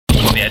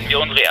werden wir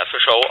unsere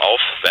erste Show auf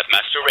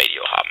Webmaster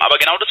Radio haben. Aber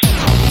genau das...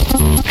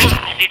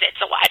 Sie sind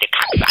so eine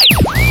Kackseite.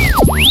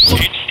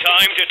 It's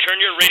time to turn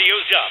your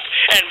radios up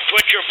and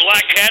put your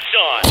black hats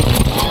on.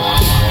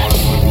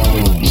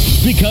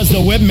 Because the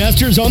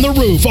webmasters on the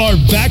roof are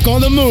back on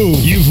the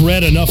move. You've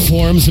read enough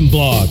forums and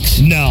blogs.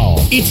 Now,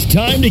 it's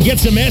time to get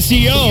some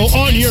SEO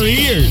on your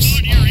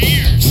ears.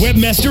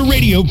 Webmaster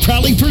Radio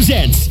proudly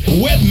presents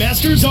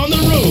Webmasters on the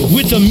Roof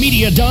with the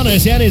media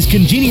Adonis and his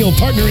congenial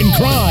partner in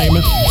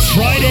crime,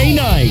 Friday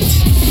Night.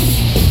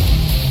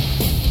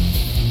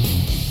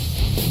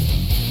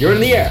 You're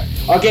in the air.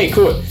 Okay,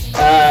 cool.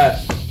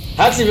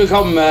 Herzlich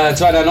willkommen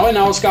zu einer neuen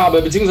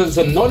Ausgabe, beziehungsweise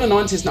zur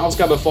 99.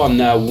 Ausgabe von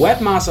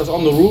Webmasters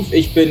on the Roof.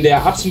 Ich bin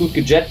der absolut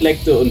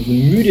gejetlagte und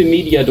müde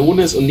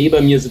Mediadonis und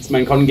neben mir sitzt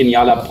mein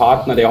kongenialer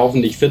Partner, der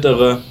hoffentlich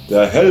fittere.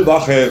 Der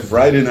hellwache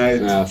Friday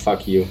Night. Ja,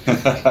 fuck you.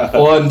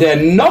 Und der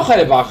noch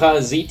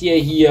hellwacher seht ihr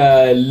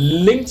hier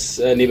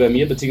links neben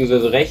mir,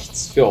 beziehungsweise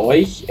rechts für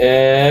euch.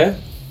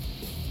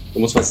 Du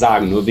musst was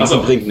sagen, nur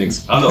Wissen bringt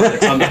nichts. Hallo,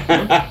 Alexander.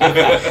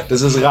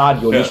 Das ist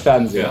Radio, nicht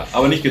Fernsehen. Ja,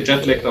 aber nicht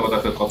gejetlaggt, aber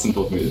dafür trotzdem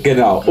todmüde.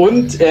 Genau.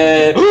 Und,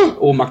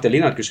 oh,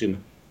 Magdalena hat geschrieben.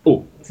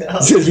 Oh. Ja.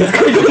 Jetzt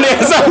kann ich doch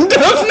näher sagen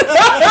dürfen.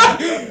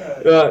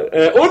 Ja,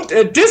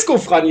 und Disco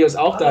Franjo ist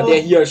auch da, der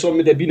hier schon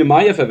mit der Biene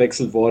Meier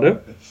verwechselt wurde.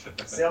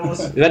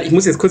 Servus. Ich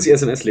muss jetzt kurz die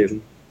SMS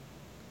lesen.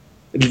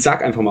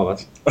 Sag einfach mal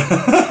was.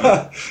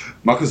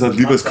 Markus hat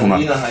Liebeskummer.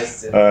 Magdalena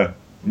heißt sie.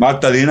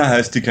 Magdalena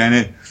heißt die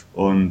Kleine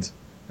und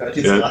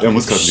er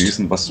muss gerade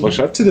lesen. Was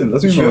schreibt sie denn?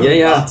 Lass mich mal.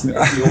 Ja.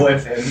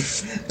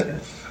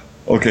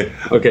 Okay.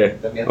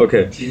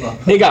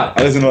 Egal.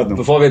 Alles in Ordnung.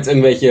 Bevor wir jetzt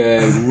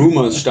irgendwelche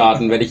Rumors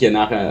starten, werde ich hier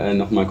nachher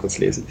nochmal kurz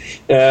lesen.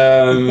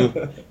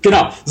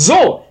 Genau.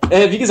 So,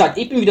 wie gesagt,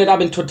 ich bin wieder da,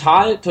 bin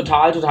total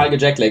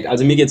gejetlaggt.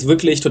 Also mir geht's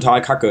wirklich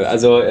total kacke.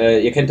 Also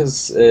ihr kennt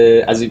es,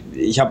 also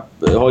ich habe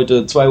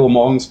heute 2 Uhr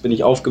morgens bin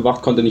ich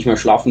aufgewacht, konnte nicht mehr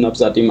schlafen, habe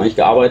seitdem eigentlich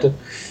gearbeitet.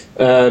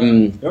 Ja,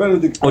 weil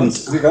du die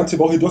ganze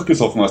Woche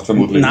durchgesoffen hast,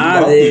 vermutlich.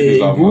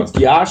 Gut, hast.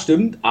 Ja,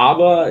 stimmt,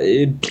 aber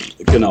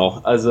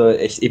genau, also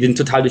echt, ich bin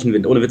total durch den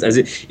Wind, ohne Witz.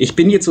 Also ich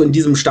bin jetzt so in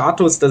diesem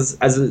Status, dass,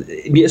 also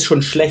mir ist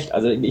schon schlecht,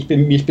 also ich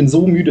bin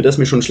so müde, dass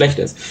mir schon schlecht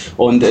ist.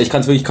 Und ich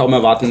kann es wirklich kaum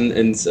erwarten,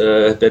 ins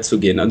Bett zu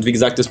gehen. Und wie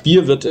gesagt, das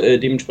Bier wird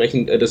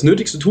dementsprechend das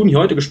Nötigste tun, hier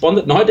heute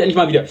gesponsert. Und heute endlich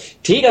mal wieder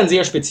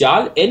Tegernseer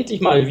Spezial,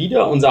 endlich mal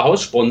wieder unser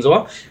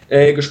Haussponsor,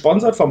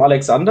 gesponsert vom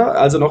Alexander.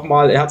 Also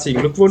nochmal herzlichen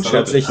Glückwunsch,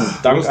 herzlichen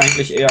Dank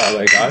eigentlich eher,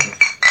 aber egal.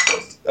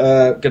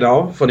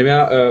 Genau, von dem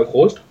her,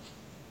 Prost.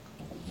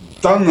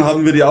 Dann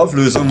haben wir die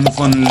Auflösung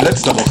von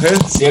letzter Woche.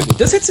 Sehr gut.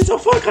 Das hättest du jetzt auch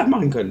vorher gerade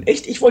machen können.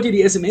 Echt, ich wollte dir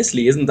die SMS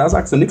lesen, da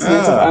sagst du nichts und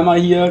jetzt auf einmal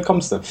hier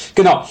kommst du.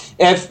 Genau.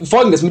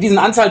 Folgendes, mit diesen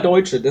Anzahl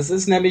Deutsche, das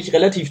ist nämlich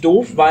relativ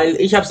doof, weil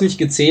ich habe es nicht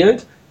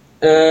gezählt.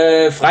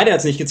 Freitag hat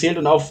es nicht gezählt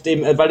und auf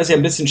dem, weil das ja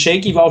ein bisschen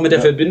shaky war auch mit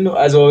der Verbindung,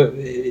 also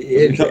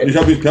ich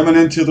hab mich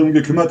permanent hier drum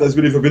gekümmert, dass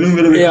wir die Verbindung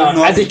wieder bekommen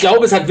haben. Also ich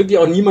glaube, es hat wirklich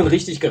auch niemand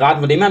richtig geraten.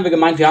 Von dem haben wir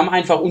gemeint, wir haben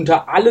einfach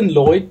unter allen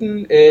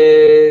Leuten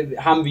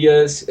haben wir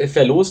es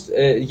verlost.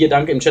 Hier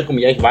danke im Chatroom,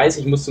 ja ich weiß,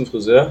 ich muss zum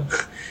Friseur.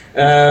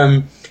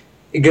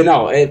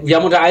 Genau, wir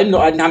haben unter allen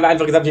Leuten haben wir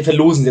einfach gesagt, wir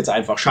verlosen jetzt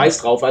einfach, scheiß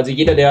drauf. Also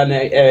jeder, der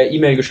eine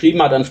E-Mail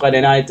geschrieben hat an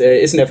Friday Night,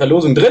 ist in der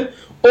Verlosung drin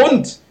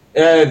und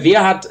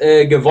wer hat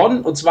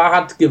gewonnen? Und zwar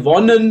hat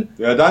gewonnen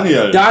ja,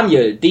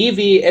 Daniel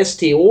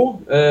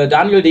DWSTO.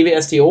 Daniel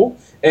DWSTO.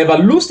 War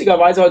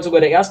lustigerweise heute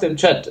sogar der Erste im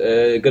Chat.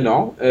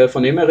 Genau,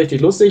 von dem her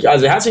richtig lustig.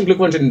 Also herzlichen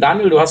Glückwunsch an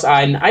Daniel, du hast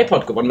einen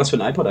iPod gewonnen. Was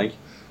für ein iPod eigentlich?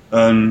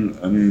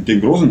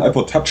 Den großen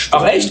iPod Touch.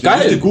 Ach echt?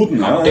 Geil. Den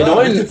guten, ja. Den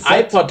neuen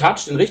iPod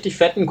Touch, den richtig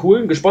fetten,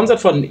 coolen, gesponsert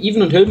von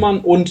Even und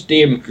Hillmann und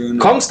dem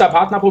Kongstar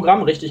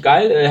Partnerprogramm, richtig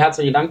geil.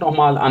 Herzlichen Dank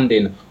nochmal an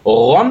den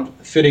Ron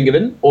für den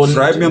Gewinn. Und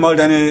schreib mir mal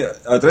deine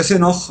Adresse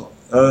noch,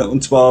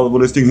 und zwar, wo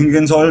das Ding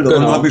hingehen soll.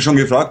 Dann habe ich schon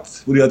gefragt,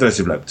 wo die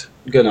Adresse bleibt.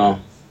 Genau.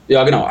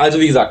 Ja, genau. Also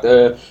wie gesagt,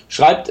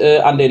 schreibt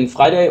an den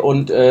Friday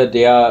und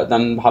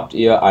dann habt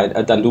ihr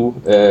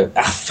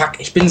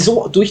ich bin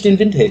so durch den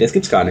Wind, hey, das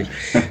gibt's gar nicht.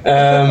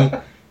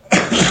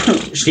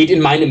 Steht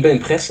in meinem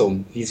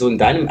Impressum. Wieso in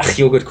deinem? Ach,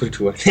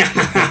 Joghurtkultur.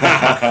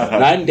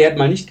 Nein, der hat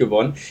mal nicht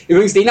gewonnen.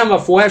 Übrigens, den haben wir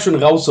vorher schon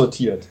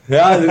raussortiert.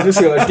 Ja, das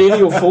ist ja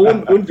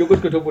Stereophon und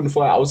Joghurtkultur wurden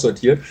vorher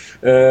aussortiert.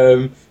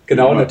 Genau,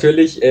 ja.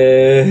 Natürlich.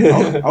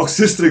 Auch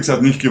Sistrix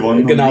hat nicht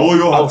gewonnen. Genau, und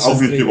Jojo hat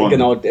auch nicht gewonnen.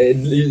 Genau,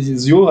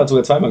 Jojo hat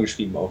sogar zweimal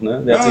geschrieben auch,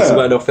 ne? Der hat sich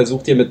sogar noch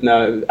versucht, hier mit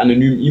einer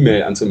anonymen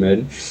E-Mail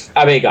anzumelden.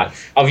 Aber egal.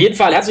 Auf jeden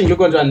Fall herzlichen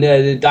Glückwunsch an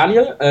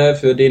Daniel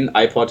für den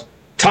iPod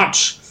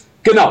Touch.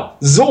 Genau,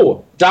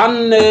 so,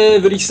 dann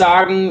würde ich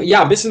sagen,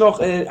 ja, ein bisschen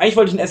noch, eigentlich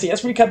wollte ich einen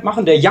SES-Recap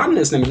machen, der Jan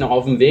ist nämlich noch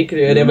auf dem Weg,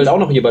 der will auch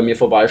noch hier bei mir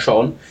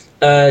vorbeischauen,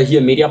 hier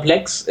im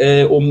Mediaplex,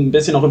 um ein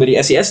bisschen noch über die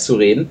SES zu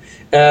reden.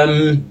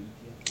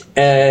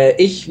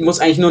 Ich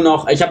muss eigentlich nur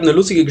noch, ich habe eine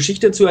lustige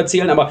Geschichte zu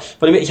erzählen, aber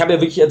von dem her, ich habe ja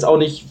wirklich jetzt auch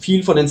nicht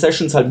viel von den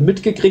Sessions halt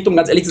mitgekriegt, um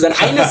ganz ehrlich zu sein.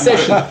 Eine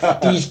Session,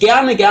 die ich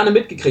gerne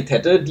mitgekriegt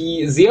hätte,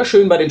 die sehr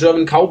schön bei den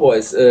German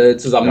Cowboys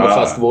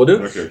zusammengefasst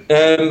wurde,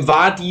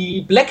 war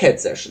die Black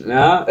Hat Session.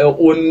 Ja?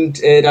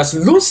 Und das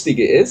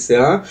Lustige ist,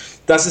 ja,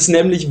 Das ist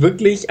nämlich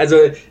wirklich, also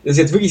das ist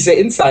jetzt wirklich sehr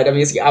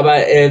insidermäßig, aber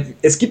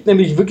es gibt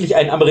nämlich wirklich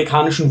einen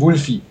amerikanischen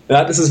Wulfi.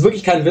 Ja, das ist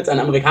wirklich kein Witz,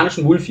 einen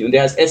amerikanischen Wulfi und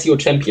der ist SEO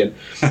Champion.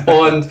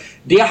 Und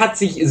der hat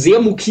sich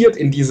sehr mokiert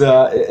in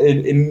dieser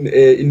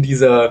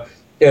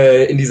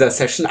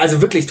Session,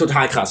 also wirklich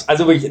total krass.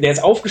 Also wirklich, der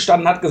ist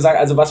aufgestanden, hat gesagt,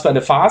 also was für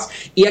eine Farce.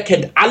 Er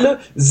kennt alle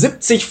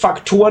 70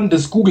 Faktoren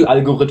des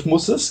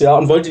Google-Algorithmuses, ja,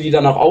 und wollte die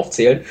dann auch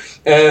aufzählen.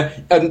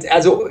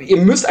 Also ihr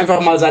müsst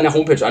einfach mal seine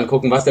Homepage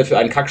angucken, was der für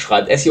einen Kack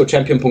schreibt,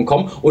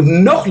 seochampion.com,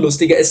 und noch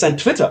lustiger ist sein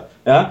Twitter,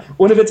 ja,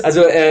 ohne Witz,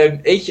 also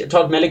ich,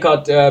 Todd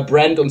Mellicott,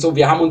 Brand und so,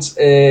 wir haben uns,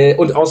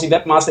 und Aussie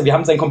Webmaster, wir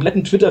haben seinen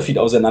kompletten Twitter-Feed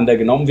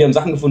auseinandergenommen, wir haben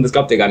Sachen gefunden, das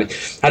glaubt ihr gar nicht.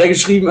 Hat er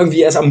geschrieben,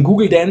 irgendwie, er ist am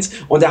Google Dance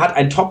und er hat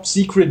ein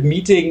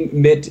Top-Secret-Meeting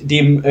mit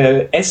dem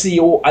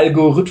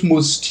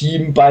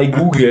SEO-Algorithmus-Team bei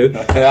Google.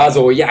 Ja,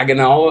 so, ja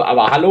genau,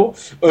 aber hallo.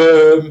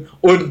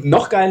 Und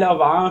noch geiler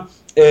war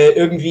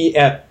irgendwie,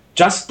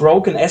 just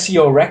broke an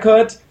SEO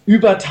Record,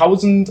 über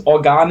 1000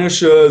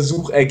 organische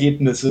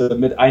Suchergebnisse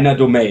mit einer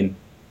Domain.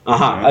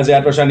 Aha, also er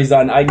hat wahrscheinlich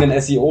seinen eigenen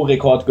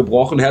SEO-Rekord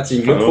gebrochen.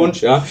 Herzlichen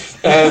Glückwunsch. Ja.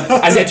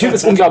 Also der Typ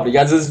ist unglaublich.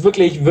 Also es ist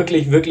wirklich,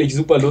 wirklich, wirklich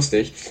super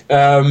lustig.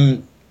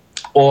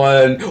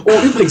 Und,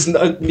 übrigens,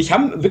 mich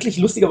haben wirklich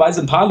lustigerweise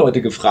ein paar Leute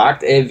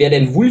gefragt, wer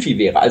denn Wulfi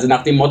wäre. Also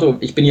nach dem Motto,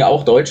 ich bin ja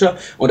auch Deutscher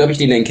und ob ich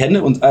den denn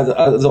kenne und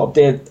also ob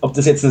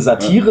das jetzt eine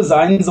Satire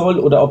sein soll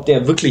oder ob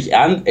der wirklich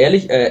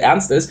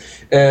ernst ist,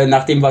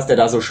 nach dem, was der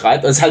da so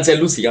schreibt. Das ist halt sehr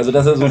lustig. Also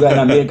das ist so in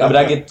Amerika, aber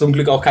da geht zum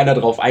Glück auch keiner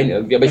drauf ein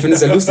irgendwie. Aber ich finde es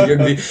sehr lustig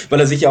irgendwie,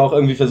 weil er sich ja auch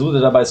irgendwie versucht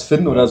hat, dabei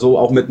Spin oder so,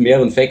 auch mit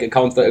mehreren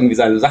Fake-Accounts da irgendwie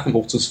seine Sachen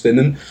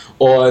hochzuspinnen.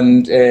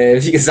 Und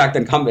wie gesagt,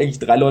 dann kamen eigentlich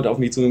 3 Leute auf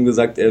mich zu und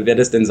gesagt, wer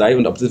das denn sei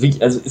und ob das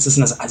wirklich, also ist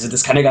es also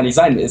das kann ja gar nicht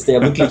sein. Ist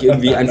der wirklich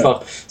irgendwie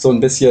einfach so ein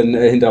bisschen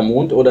hinterm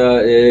Mond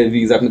oder wie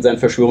gesagt mit seinen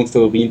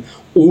Verschwörungstheorien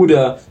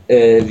oder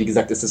wie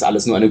gesagt ist das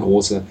alles nur eine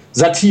große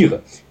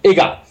Satire.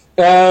 Egal.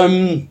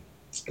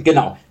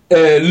 Genau.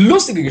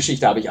 Lustige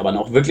Geschichte habe ich aber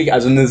noch, wirklich,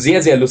 also eine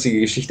sehr, sehr lustige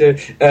Geschichte,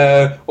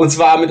 und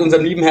zwar mit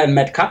unserem lieben Herrn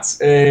Matt Katz,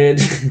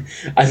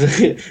 also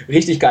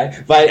richtig geil,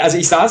 weil, also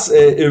ich saß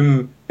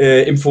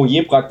im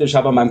Foyer praktisch,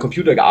 habe an meinem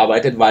Computer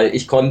gearbeitet, weil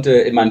ich konnte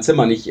in meinem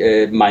Zimmer nicht,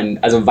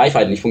 also Wi-Fi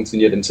hat nicht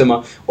funktioniert im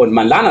Zimmer und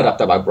mein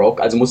LAN-Adapter war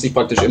broke, also musste ich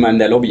praktisch immer in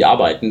der Lobby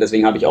arbeiten,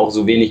 deswegen habe ich auch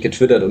so wenig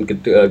getwittert und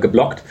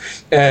geblockt,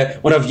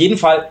 und auf jeden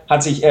Fall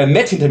hat sich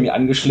Matt hinter mir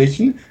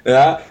angeschlichen,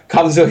 ja,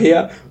 kam so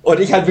her und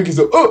ich halt wirklich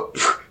so,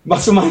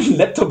 machst du mal den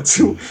Laptop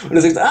zu und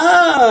er sagt,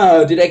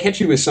 did I catch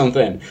you with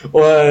something?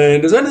 Und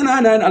er so,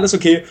 nein, alles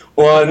okay.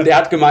 Und er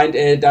hat gemeint,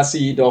 dass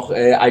sie doch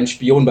einen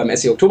Spion beim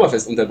SE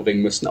Oktoberfest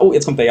unterbringen müssten. Oh,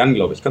 jetzt kommt der Jan,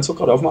 glaube ich. Kannst du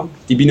gerade aufmachen?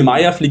 Die Biene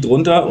Meier fliegt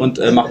runter und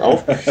macht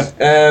auf.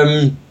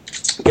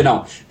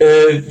 Genau.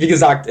 Wie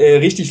gesagt,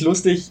 richtig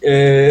lustig.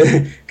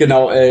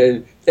 Genau.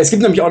 Es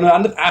gibt nämlich auch eine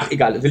andere,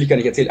 egal, will ich gar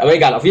nicht erzählen, aber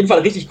egal, auf jeden Fall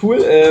richtig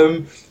cool,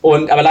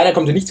 aber leider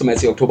kommt er nicht zum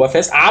SE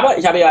Oktoberfest, aber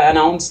ich habe ja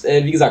announced,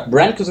 wie gesagt,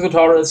 Brand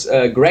Curatores,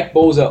 Greg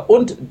Boser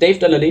und Dave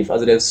Delalev,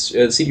 also der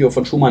CTO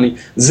von Shoemoney,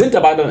 sind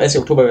dabei beim SE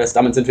Oktoberfest,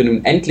 damit sind wir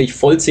nun endlich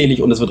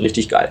vollzählig und es wird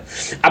richtig geil.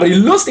 Aber die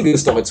lustige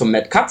Story zum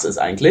Matt Katz ist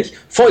eigentlich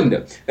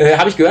folgende,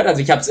 habe ich gehört,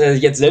 also ich habe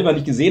es jetzt selber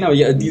nicht gesehen, aber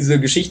diese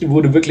Geschichte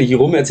wurde wirklich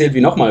rum erzählt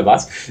wie nochmal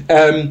was.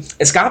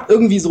 Es gab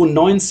irgendwie so einen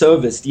neuen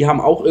Service, die haben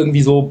auch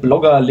irgendwie so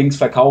Blogger-Links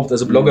verkauft,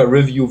 also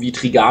Blogger-Review wie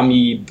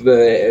Trigami,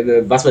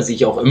 was weiß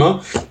ich auch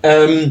immer.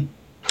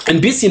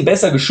 Ein bisschen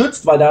besser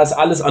geschützt, weil da ist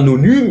alles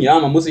anonym, ja,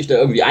 man muss sich da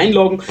irgendwie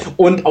einloggen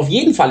und auf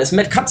jeden Fall ist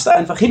Matt Katz da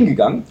einfach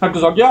hingegangen, hat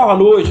gesagt, ja,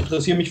 hallo, ich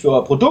interessiere mich für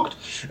euer Produkt,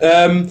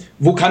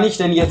 wo kann ich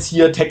denn jetzt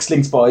hier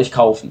Textlinks bei euch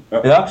kaufen?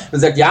 Ja, und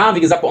sagt, ja, wie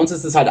gesagt, bei uns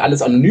ist das halt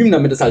alles anonym,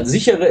 damit es halt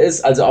sicherer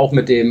ist, also auch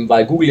mit dem,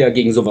 weil Google ja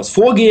gegen sowas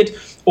vorgeht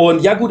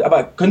und ja gut,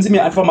 aber können Sie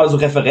mir einfach mal so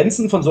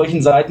Referenzen von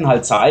solchen Seiten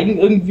halt zeigen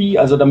irgendwie,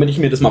 also damit ich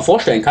mir das mal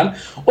vorstellen kann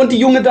und die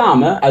junge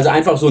Dame, also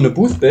einfach so eine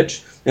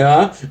Booth-Bitch,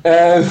 ja,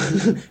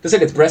 das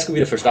hat jetzt Brasco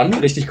wieder verstanden,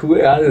 richtig cool,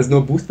 ja, das ist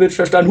nur Booth-Bitch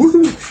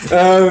verstanden,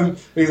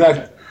 wie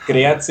gesagt,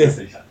 grazie.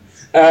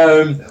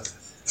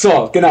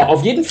 So, genau,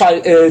 auf jeden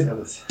Fall,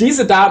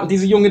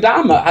 diese junge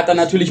Dame hat dann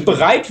natürlich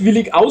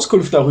bereitwillig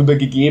Auskunft darüber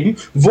gegeben,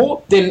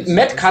 wo denn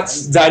Matt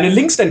Katz seine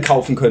Links denn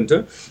kaufen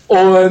könnte.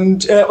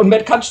 Und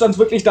Matt Katz stand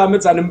wirklich da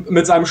mit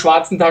seinem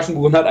schwarzen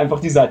Taschenbuch und hat einfach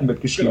die Seiten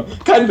mitgeschrieben.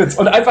 Genau. Kein Witz.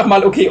 Und einfach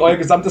mal, okay, euer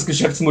gesamtes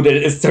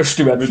Geschäftsmodell ist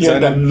zerstört. Mit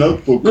seinem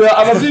Notebook. Ja,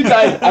 aber wie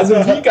geil. Also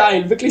wie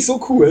geil. Wirklich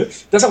so cool.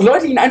 Dass auch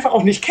Leute ihn einfach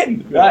auch nicht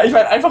kennen. Ja, ich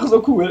meine, einfach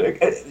so cool.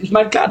 Ich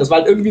meine, klar, das war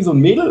halt irgendwie so ein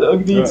Mädel.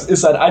 Irgendwie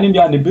ist seit einem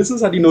Jahr in dem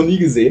Business, hat ihn noch nie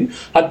gesehen.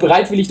 Hat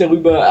bereitwillig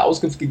darüber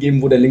Auskunft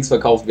gegeben, wo der Links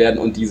verkauft werden.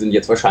 Und die sind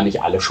jetzt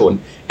wahrscheinlich alle schon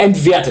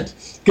entwertet.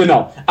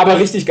 Genau, aber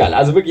richtig geil.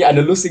 Also wirklich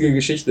eine lustige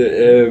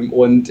Geschichte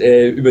und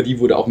über die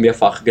wurde auch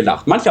mehrfach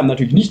gelacht. Manche haben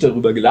natürlich nicht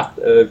darüber gelacht.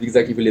 Wie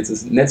gesagt, ich will jetzt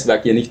das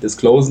Netzwerk hier nicht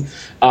disclosen,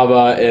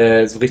 aber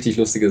so richtig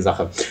lustige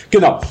Sache.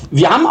 Genau,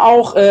 wir haben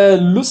auch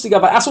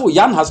lustigerweise... Achso,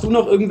 Jan, hast du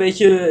noch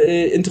irgendwelche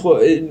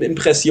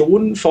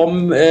Impressionen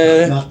vom...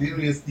 Nachdem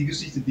du jetzt die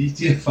Geschichte, die ich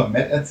dir von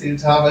Matt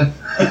erzählt habe,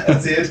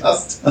 erzählt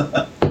hast.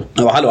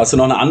 Aber hallo, hast du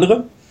noch eine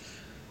andere?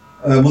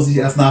 muss ich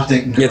erst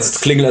nachdenken.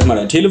 Jetzt klingelt erstmal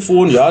dein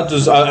Telefon, ja, das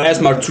ist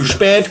erstmal zu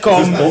spät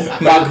kommen,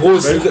 mal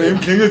groß. Bei ihm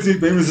klingelt es,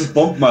 bei ihm ist es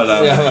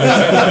Bombenalarm.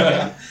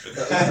 Ja.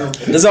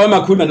 Das ist auch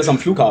immer cool, wenn das am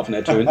Flughafen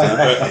ertönt.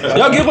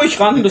 Ja, geh ruhig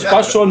ran, das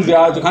passt schon.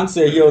 Ja, du kannst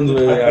ja hier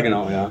unsere. Ja,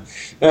 genau, ja.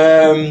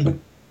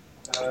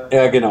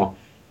 Ja, genau.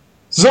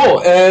 So,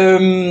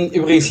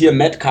 übrigens hier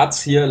Matt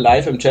Katz hier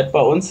live im Chat bei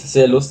uns,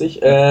 sehr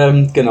lustig,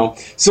 genau.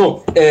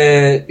 So,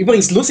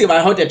 übrigens lustig,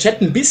 weil heute der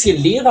Chat ein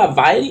bisschen leerer,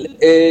 weil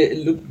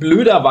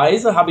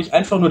blöderweise habe ich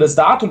einfach nur das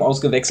Datum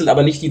ausgewechselt,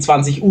 aber nicht die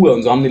 20 Uhr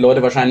und so haben die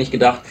Leute wahrscheinlich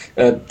gedacht,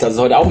 dass es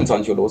heute auch um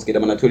 20 Uhr losgeht,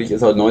 aber natürlich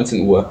ist heute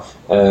 19 Uhr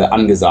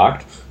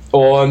angesagt.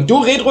 Und du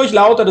red ruhig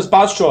lauter, das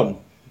passt schon.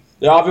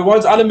 Ja, wir wollen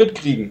es alle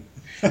mitkriegen.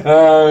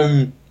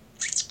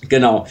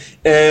 Genau.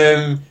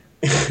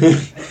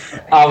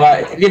 Aber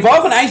wir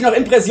brauchen eigentlich noch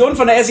Impressionen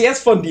von der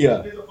SES von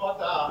dir. Ich bin sofort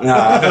da.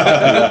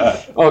 Ja.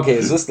 Okay,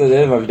 es ist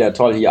immer wieder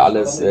toll hier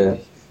alles.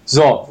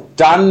 So,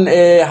 dann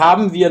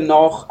haben wir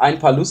noch ein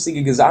paar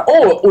lustige Sachen.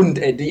 Oh, und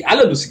die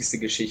allerlustigste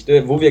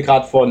Geschichte, wo wir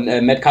gerade von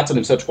Matt Katz und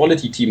dem Search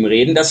Quality Team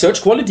reden. Das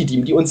Search Quality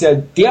Team, die uns ja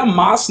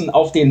dermaßen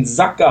auf den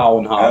Sack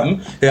gehauen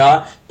haben,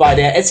 ja bei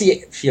der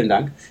SES, vielen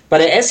Dank, bei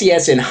der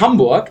SES in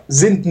Hamburg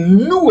sind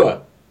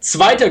nur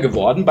Zweiter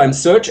geworden beim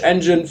Search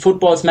Engine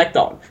Football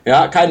Smackdown.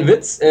 Ja, kein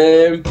Witz.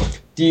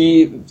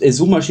 Die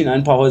Suchmaschine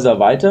ein paar Häuser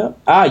weiter.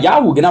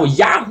 Yahoo, genau.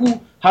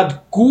 Yahoo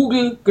hat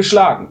Google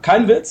geschlagen.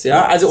 Kein Witz,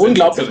 ja. Also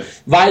unglaublich,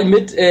 weil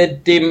mit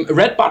dem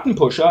Red Button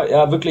Pusher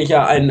ja wirklich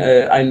ja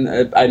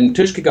ein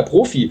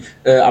Tischkicker-Profi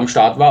am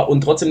Start war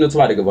und trotzdem nur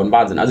Zweiter gewonnen.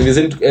 Wahnsinn. Also wir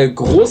sind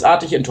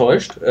großartig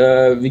enttäuscht.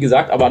 Wie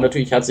gesagt, aber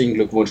natürlich herzlichen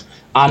Glückwunsch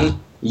an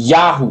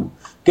Yahoo.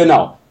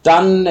 Genau.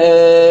 Dann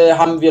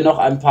haben wir noch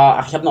ich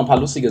habe noch ein paar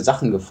lustige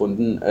Sachen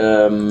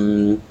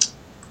gefunden.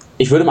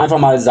 Ich würde einfach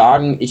mal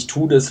sagen, ich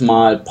tue das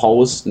mal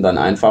posten dann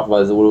einfach,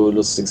 weil so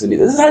lustig sind die.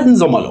 Es ist halt ein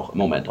Sommerloch im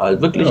Moment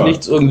halt. Wirklich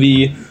nichts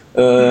irgendwie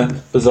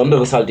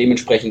Besonderes halt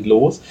dementsprechend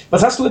los.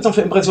 Was hast du jetzt noch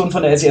für Impressionen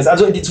von der SES?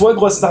 Also die zwei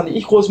größten Sachen, die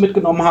ich groß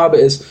mitgenommen habe,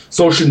 ist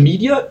Social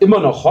Media,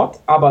 immer noch hot,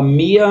 aber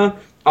mehr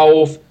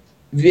auf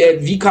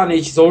wie kann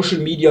ich Social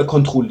Media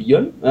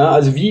kontrollieren? Ja,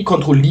 also wie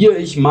kontrolliere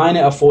ich meine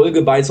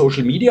Erfolge bei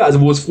Social Media?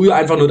 Also wo es früher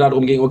einfach nur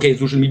darum ging, okay,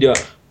 Social Media,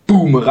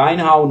 boom,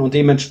 reinhauen und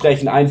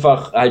dementsprechend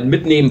einfach halt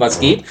mitnehmen, was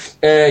geht.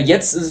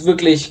 Jetzt ist es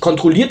wirklich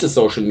kontrolliertes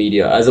Social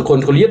Media, also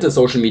kontrollierte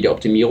Social Media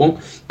Optimierung.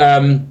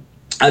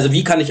 Also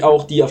wie kann ich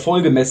auch die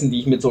Erfolge messen,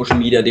 die ich mit Social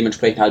Media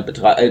dementsprechend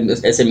halt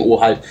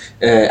SMO halt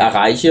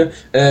erreiche.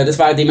 Das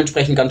war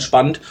dementsprechend ganz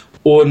spannend.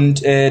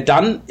 Und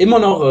dann immer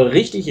noch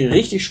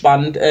richtig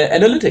spannend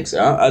Analytics,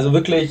 ja, also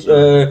wirklich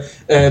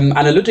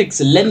Analytics,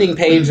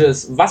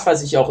 Landingpages, was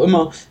weiß ich auch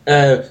immer,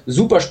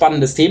 super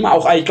spannendes Thema.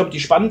 Auch ich glaube, die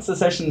spannendste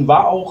Session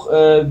war auch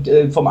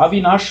vom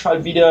Avinash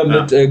halt wieder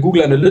mit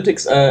Google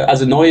Analytics,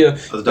 also neue.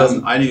 Also da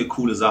sind einige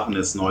coole Sachen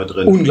jetzt neu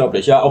drin.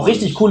 Unglaublich, ja, auch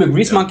richtig coole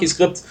Grease Monkey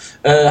Scripts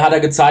hat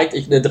er gezeigt.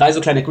 3 so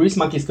kleine Grease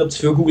Monkey Scripts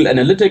für Google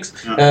Analytics,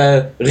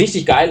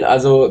 richtig geil,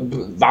 also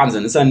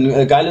Wahnsinn, ist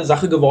eine geile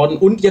Sache geworden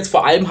und jetzt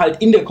vor allem halt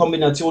in der Kombination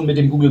mit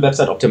dem Google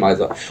Website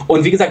Optimizer.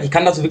 Und wie gesagt, ich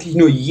kann das wirklich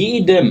nur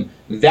jedem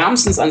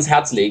wärmstens ans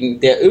Herz legen,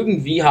 der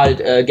irgendwie halt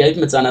Geld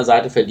mit seiner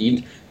Seite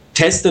verdient.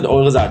 Testet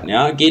eure Seiten,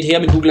 ja. Geht her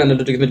mit Google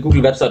Analytics, mit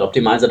Google Website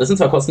Optimizer. Das sind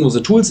zwar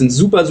kostenlose Tools, sind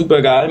super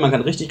geil, man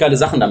kann richtig geile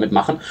Sachen damit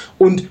machen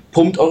und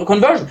pumpt eure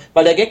Conversion.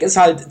 Weil der Gag ist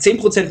halt,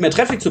 10% mehr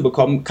Traffic zu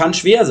bekommen, kann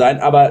schwer sein,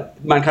 aber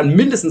man kann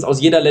mindestens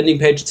aus jeder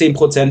Landingpage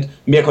 10%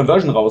 mehr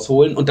Conversion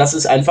rausholen und das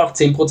ist einfach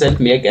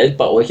 10% mehr Geld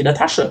bei euch in der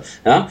Tasche,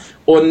 ja.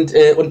 Und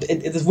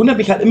es wundert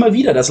mich halt immer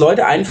wieder, dass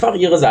Leute einfach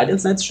ihre Seite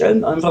ins Netz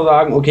stellen, einfach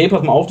sagen, okay,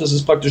 pass mal auf, das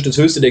ist praktisch das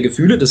höchste der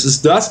Gefühle, das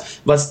ist das,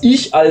 was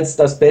ich als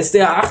das Beste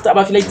erachte,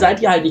 aber vielleicht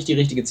seid ihr halt nicht die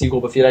richtige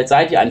Zielgruppe, vielleicht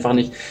seid ihr einfach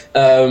nicht,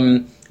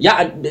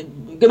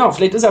 genau,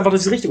 vielleicht ist einfach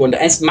das Richtige und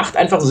es macht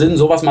einfach Sinn,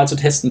 sowas mal zu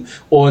testen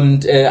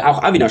und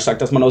auch Avinash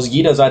sagt, dass man aus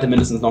jeder Seite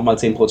mindestens nochmal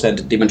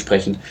 10%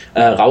 dementsprechend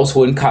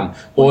rausholen kann.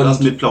 Und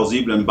das mit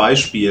plausiblen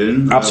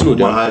Beispielen, absolut,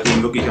 wo man halt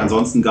eben wirklich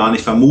ansonsten gar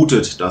nicht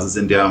vermutet, dass es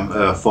in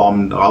der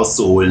Form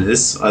rauszuholen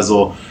ist.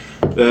 Also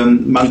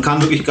man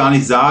kann wirklich gar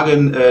nicht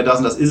sagen, das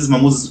und das ist es,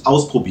 man muss es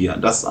ausprobieren.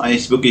 Das ist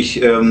eigentlich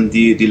wirklich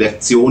die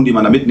Lektion, die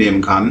man da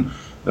mitnehmen kann.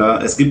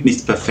 Es gibt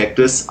nichts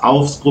Perfektes,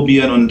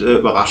 ausprobieren und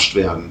überrascht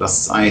werden.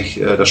 Das ist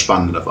eigentlich das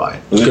Spannende dabei.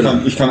 Also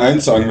ich kann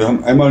eins sagen, wir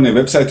haben einmal eine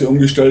Webseite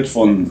umgestellt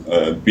von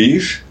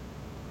beige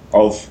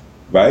auf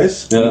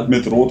weiß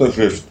mit roter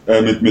Schrift,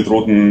 mit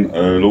roten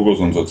Logos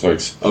und so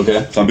Zeugs.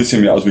 Okay. Sah ein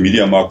bisschen mehr aus wie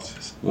Mediamarkt.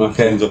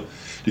 Okay. So.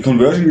 Die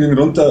Conversion ging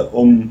runter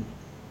um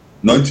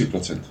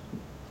 90%.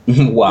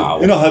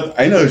 Wow. Innerhalb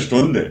einer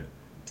Stunde.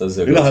 Das ist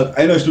ja Innerhalb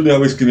einer Stunde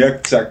habe ich es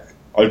gemerkt, zack,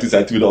 alte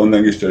Seite wieder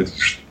online gestellt.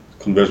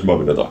 Conversion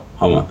war wieder da.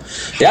 Hammer.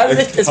 Ja,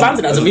 das ist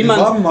Wahnsinn. Also wie man.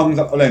 Die Farben machen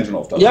allein schon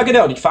oft. Ja,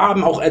 genau. Die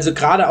Farben auch, also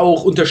gerade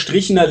auch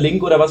unterstrichener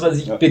Link oder was weiß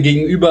ich,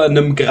 gegenüber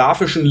einem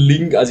grafischen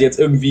Link, also jetzt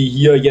irgendwie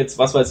hier, jetzt,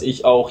 was weiß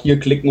ich, auch hier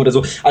klicken oder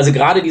so. Also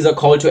gerade dieser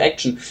Call to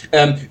Action.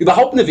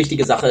 Überhaupt eine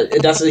wichtige Sache,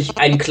 dass ich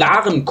einen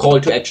klaren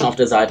Call to Action auf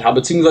der Seite habe,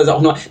 beziehungsweise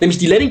auch nur, nämlich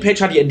die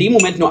Landingpage hat ja in dem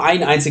Moment nur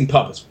einen einzigen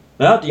Purpose.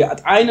 Ja, die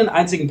hat einen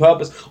einzigen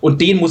Purpose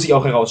und den muss ich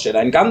auch herausstellen.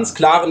 Einen ganz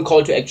klaren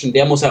Call to Action,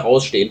 der muss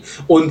herausstehen.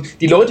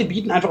 Und die Leute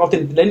bieten einfach auf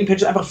den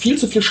Landingpages einfach viel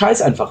zu viel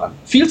Scheiß einfach an.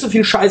 Viel zu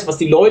viel Scheiß, was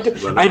die Leute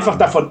einfach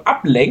davon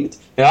ablenkt,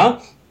 ja.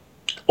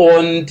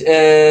 Und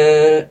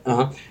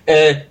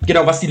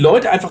genau, was die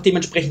Leute einfach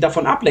dementsprechend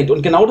davon ablenkt.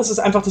 Und genau das ist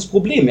einfach das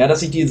Problem, ja,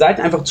 dass ich die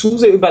Seiten einfach zu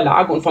sehr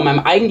überlage und von meinem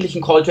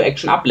eigentlichen Call to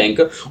Action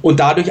ablenke und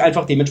dadurch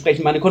einfach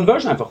dementsprechend meine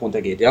Conversion einfach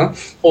runtergeht, ja.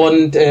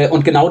 Und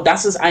genau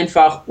das ist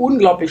einfach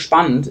unglaublich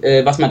spannend,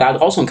 was man da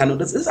rausholen kann. Und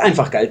das ist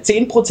einfach geil.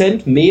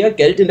 10% mehr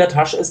Geld in der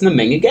Tasche ist eine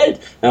Menge Geld.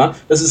 Ja,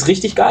 das ist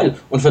richtig geil.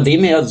 Und von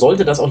dem her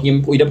sollte das auch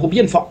jeder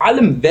probieren. Vor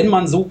allem, wenn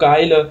man so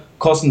geile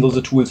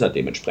kostenlose Tools hat,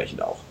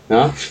 dementsprechend auch.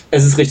 Ja,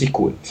 es ist richtig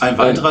cool. Ein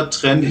weiterer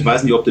Trend, ich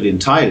weiß nicht, ob du den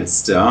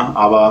teilst, ja,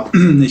 aber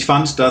ich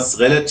fand, dass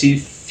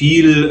relativ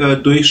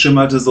viel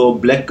durchschimmerte so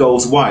Black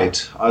Goes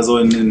White. Also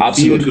in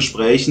vielen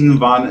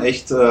Gesprächen waren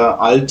echt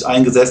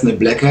alteingesessene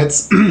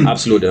Blackheads,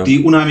 absolut, ja,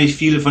 die unheimlich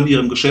viel von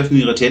ihrem Geschäft und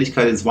ihrer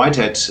Tätigkeit ins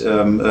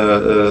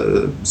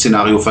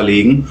Whitehead-Szenario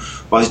verlegen,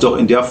 was ich doch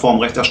in der Form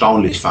recht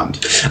erstaunlich fand.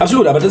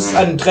 Absolut, aber das ist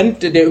ein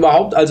Trend, der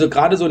überhaupt, also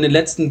gerade so in den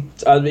letzten,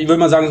 also ich würde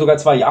mal sagen sogar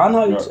 2 Jahren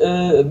halt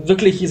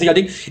wirklich sicher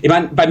Ding. Ich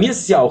meine, bei mir ist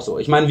es ja auch so.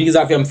 Ich meine, wie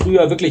gesagt, wir haben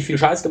früher wirklich viel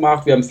Scheiß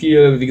gemacht, wir haben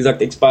viel, wie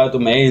gesagt, Expired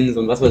Domains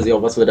und was weiß ich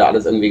auch, was wir da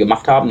alles irgendwie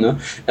gemacht haben, ne?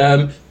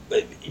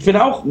 Ich bin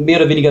auch mehr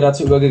oder weniger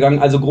dazu übergegangen,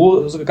 also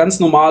ganz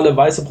normale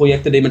weiße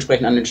Projekte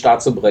dementsprechend an den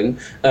Start zu bringen,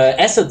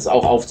 Assets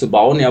auch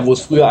aufzubauen, ja, wo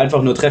es früher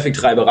einfach nur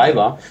Traffic-Treiberei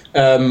war.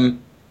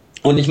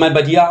 Und ich meine,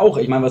 bei dir ja auch.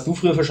 Ich meine, was du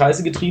früher für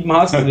Scheiße getrieben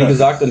hast, wie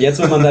gesagt, und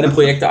jetzt, wenn man deine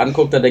Projekte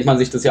anguckt, dann denkt man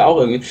sich das ja auch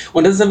irgendwie.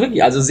 Und das ist ja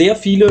wirklich, also sehr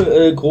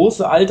viele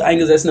große,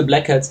 alteingesessene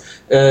Blackheads,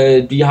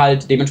 die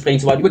halt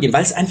dementsprechend so weit übergehen,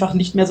 weil es einfach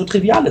nicht mehr so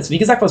trivial ist. Wie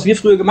gesagt, was wir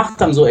früher gemacht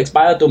haben, so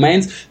Expired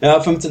Domains,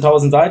 ja,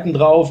 15.000 Seiten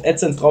drauf,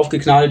 AdSense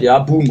draufgeknallt, ja,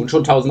 boom, und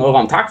schon 1.000 Euro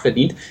am Tag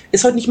verdient,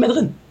 ist heute nicht mehr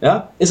drin.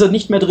 Ja, ist heute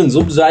nicht mehr drin.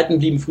 So Seiten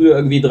blieben früher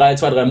irgendwie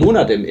 2-3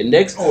 Monate im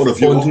Index. Oh, oder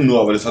 4 Wochen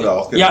nur, aber das hat er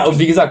auch gemacht. Ja, und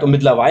wie gesagt, und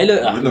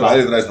mittlerweile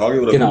 3 Tage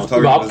oder 5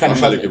 Tage. Überhaupt keine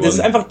Chance. Das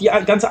ist einfach die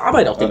ganze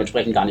Arbeit auch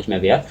dementsprechend gar nicht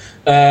mehr wert.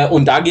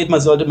 Und da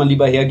sollte man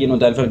lieber hergehen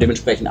und einfach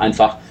dementsprechend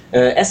einfach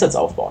Assets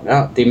aufbauen.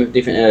 Ja,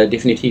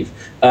 definitiv.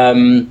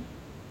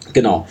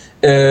 Genau.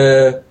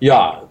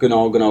 Ja,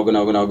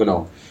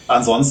 genau.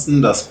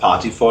 Ansonsten, das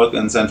Partyvolk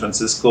in San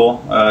Francisco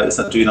ist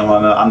natürlich nochmal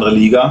eine andere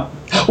Liga.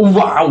 Oh,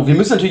 wow, wir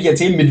müssen natürlich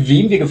erzählen, mit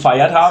wem wir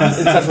gefeiert haben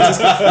in San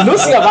Francisco.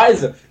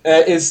 Lustigerweise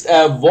ist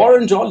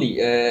Warren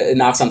Jolly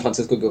nach San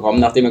Francisco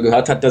gekommen, nachdem er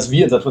gehört hat, dass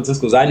wir in San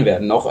Francisco sein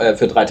werden, noch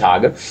für 3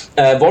 Tage.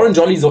 Warren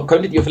Jolly, so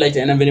könntet ihr vielleicht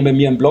erinnern, wenn ihr bei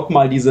mir im Blog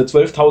mal diese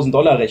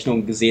 $12.000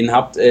 Rechnung gesehen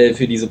habt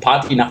für diese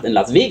Partynacht in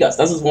Las Vegas.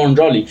 Das ist Warren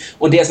Jolly.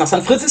 Und der ist nach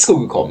San Francisco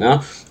gekommen,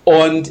 ja.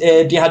 Und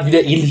der hat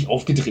wieder ähnlich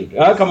aufgedreht.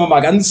 Ja, kann man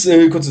mal ganz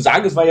kurz so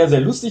sagen, es war ja sehr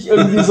lustig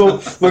irgendwie so,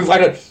 wo man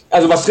gefragt hat,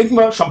 also was trinken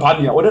wir?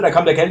 Champagner, oder? Da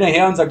kam der Kellner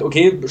her und sagt,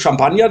 okay,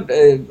 Champagner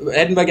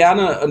hätten wir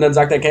gerne. Und dann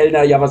sagt der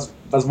Kellner, ja, was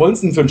wollen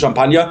Sie denn für einen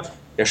Champagner?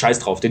 Ja, scheiß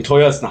drauf, den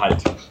teuersten halt.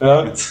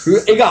 Ja,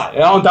 egal,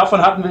 ja, und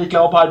davon hatten wir, ich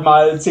glaube, halt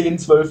mal 10,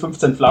 12,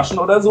 15 Flaschen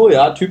oder so,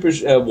 ja,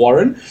 typisch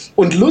Warren.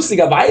 Und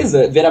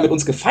lustigerweise, wer da mit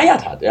uns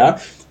gefeiert hat, ja,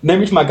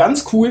 nämlich mal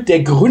ganz cool, der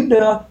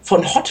Gründer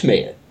von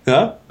Hotmail.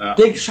 Ja? Ja.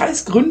 Der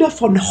scheiß Gründer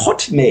von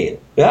Hotmail.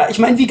 Ja, ich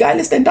meine, wie geil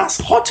ist denn das?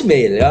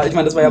 Hotmail. Ja, ich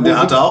meine, das war ja.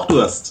 Der hatte auch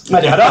Durst.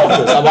 Na, der hatte auch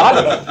Durst. Aber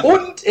hallo.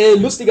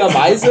 Und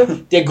lustigerweise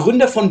der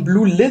Gründer von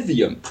Blue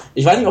Lithium.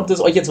 Ich weiß nicht, ob das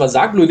euch jetzt was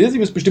sagt. Blue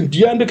Lithium ist bestimmt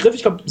dir ein Begriff.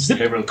 Ich glaube,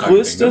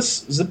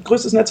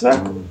 siebtgrößtes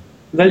Netzwerk.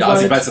 Weltweit. Ja,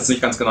 also ich weiß jetzt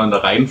nicht ganz genau in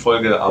der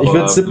Reihenfolge, aber ich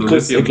glaube,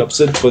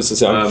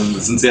 siebtgrößtes, ja.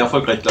 Sind sehr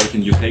erfolgreich, glaube ich,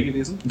 in UK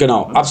gewesen.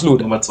 Genau, ja, absolut.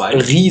 Nummer 2.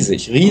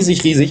 Riesig.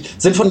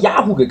 Sind von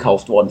Yahoo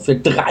gekauft worden für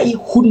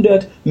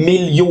 300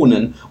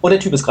 Millionen. Und der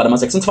Typ ist gerade mal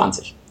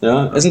 26.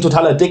 Ja, ist ein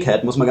totaler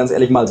Dickhead, muss man ganz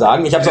ehrlich mal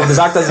sagen. Ich habe es auch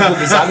gesagt, dass ich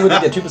wirklich sagen würde,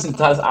 der Typ ist ein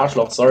totales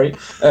Arschloch, sorry.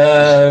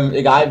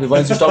 Egal, wir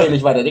wollen die Story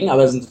nicht weiter dingen,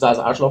 aber er ist ein totales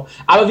Arschloch.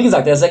 Aber wie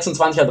gesagt, der ist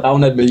 26, hat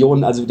 300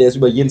 Millionen, also der ist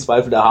über jeden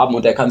Zweifel erhaben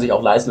und der kann sich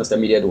auch leisten, dass der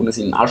Mediadonis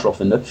ihn ein Arschloch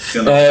findet.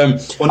 Genau.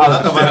 Und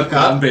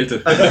Anwälte.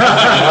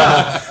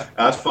 Er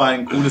hat vor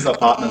ein cooles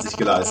Apartment sich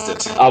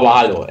geleistet. Aber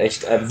hallo,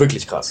 echt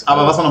wirklich krass.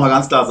 Aber was man noch mal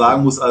ganz klar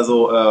sagen muss,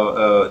 also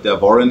der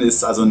Warren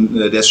ist, also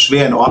der ist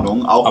schwer in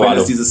Ordnung, auch aber wenn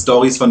es diese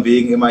Stories von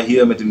wegen immer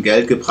hier mit dem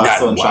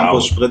Geldgeprasse und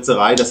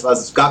Shampoos-Spritzerei,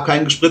 es gab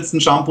keinen gespritzten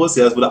Shampoos,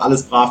 ja, es wurde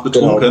alles brav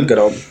getrunken.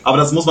 Genau. Aber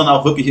das muss man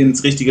auch wirklich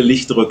ins richtige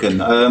Licht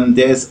rücken.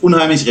 Der ist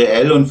unheimlich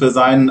reell und für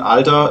sein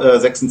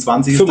Alter,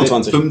 25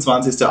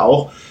 ist er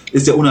auch,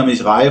 ist ja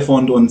unheimlich reif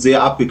und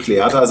sehr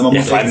abgeklärt. Also man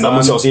muss echt sagen, man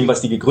muss ja auch sehen,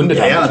 was die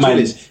gegründet haben. Ja,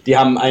 natürlich. Meine, die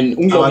haben ein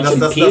unglaubliches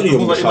Imperium das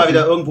muss man immer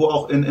wieder irgendwo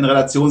auch in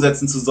Relation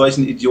setzen zu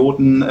solchen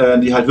Idioten,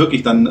 die halt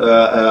wirklich dann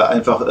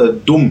einfach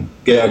dumm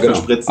Geld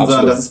verspritzen,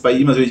 sondern das ist bei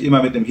ihm natürlich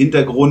immer mit dem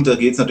Hintergrund, da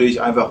geht es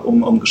natürlich einfach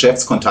um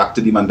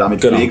Geschäftskontakte, die man damit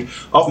pflegt,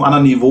 auf einem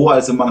anderen Niveau,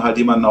 als wenn man halt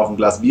jemanden auf ein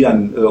Glas Bier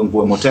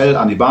irgendwo im Hotel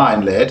an die Bar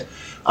einlädt.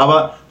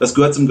 Aber das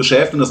gehört zum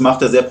Geschäft und das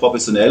macht er sehr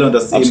professionell und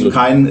das ist Absolut. eben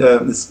kein,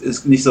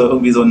 ist nicht so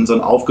irgendwie so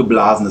ein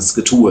aufgeblasenes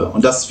Getue.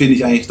 Und das finde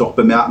ich eigentlich doch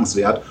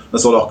bemerkenswert.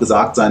 Das soll auch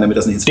gesagt sein, damit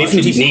das nicht ins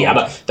Definitiv, Falsche nee, kommt.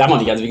 aber darf man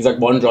nicht. Also wie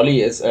gesagt, Warren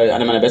Jolly ist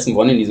einer meiner besten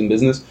Freunde in diesem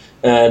Business.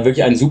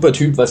 Wirklich ein super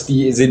Typ, was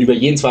die sind über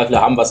jeden Zweifel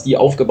haben, was die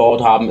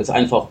aufgebaut haben, ist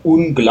einfach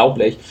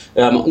unglaublich.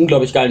 Haben einen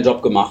unglaublich geilen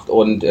Job gemacht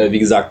und wie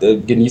gesagt,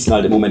 genießen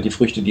halt im Moment die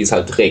Früchte, die es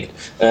halt trägt.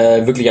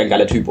 Wirklich ein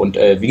geiler Typ und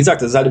wie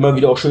gesagt, es ist halt immer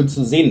wieder auch schön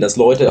zu sehen, dass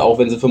Leute, auch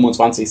wenn sie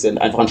 25 sind,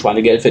 einfach ein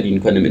Schweinegeld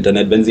verdienen können im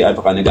Internet, wenn sie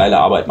einfach eine geile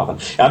Arbeit machen.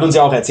 Er hat uns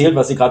ja auch erzählt,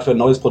 was sie gerade für ein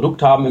neues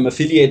Produkt haben im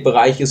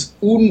Affiliate-Bereich, ist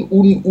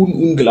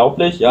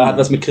unglaublich. Ja, hat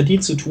was mit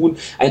Kredit zu tun.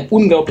 Ein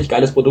unglaublich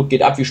geiles Produkt,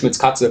 geht ab wie Schmitz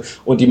Katze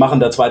und die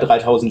machen da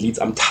 2.000, 3.000 Leads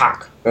am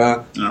Tag.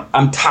 Ja.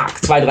 Am Tag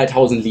 2.000,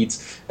 3.000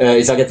 Leads.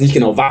 Ich sage jetzt nicht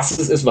genau, was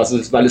es ist,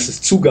 weil es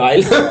ist zu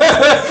geil.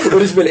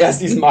 Und ich will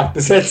erst diesen Markt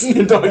besetzen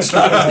in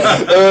Deutschland.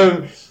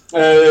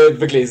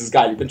 Wirklich, es ist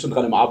geil. Ich bin schon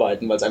dran am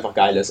Arbeiten, weil es einfach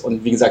geil ist.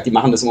 Und wie gesagt, die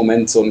machen das im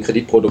Moment, so ein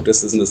Kreditprodukt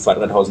ist, das sind das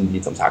 2.000, 3.000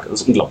 Leads am Tag.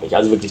 Das ist unglaublich.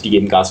 Also wirklich, die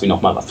geben Gas wie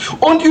nochmal was.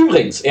 Und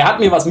übrigens, er hat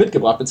mir was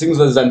mitgebracht,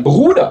 beziehungsweise sein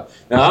Bruder,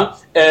 ja,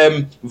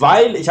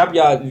 weil ich habe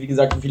ja, wie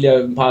gesagt,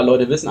 ein paar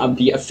Leute wissen, haben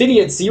die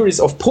Affiliate Series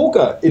of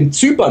Poker in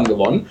Zypern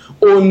gewonnen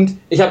und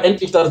ich habe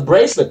endlich das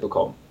Bracelet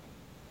bekommen.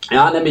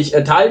 Ja, nämlich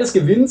Teil des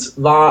Gewinns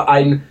war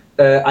ein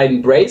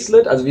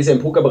Bracelet, also wie es ja im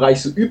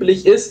Pokerbereich so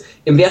üblich ist,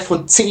 im Wert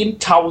von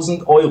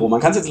 10.000 Euro. Man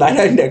kann es jetzt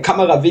leider in der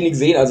Kamera wenig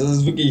sehen, also es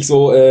ist wirklich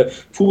so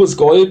pures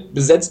Gold,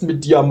 besetzt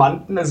mit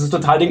Diamanten, es ist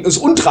total ist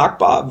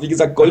untragbar. Wie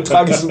gesagt, Gold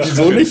trage ich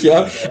sowieso nicht,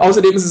 ja.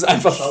 Außerdem ist es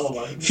einfach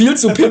viel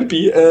zu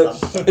pimpy.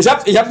 Ich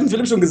hab dem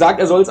Philipp schon gesagt,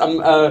 er soll es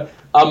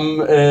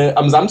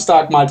am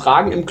Samstag mal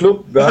tragen im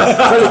Club.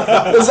 Ja.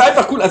 Das ist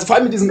einfach cool, also vor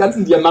allem mit diesen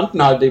ganzen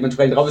Diamanten halt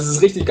dementsprechend drauf. Es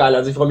ist richtig geil,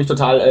 also ich freue mich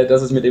total,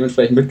 dass sie es mir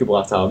dementsprechend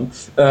mitgebracht haben.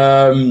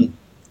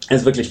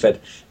 Ist wirklich fett.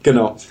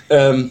 Genau.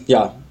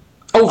 Ja.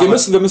 Oh, wir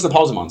müssen eine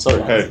Pause machen. Sorry.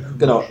 Okay.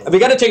 Genau. We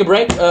gotta take a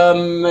break.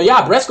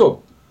 Ja,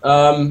 Brasco.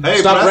 Hey,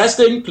 stop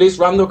resting. Please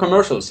run the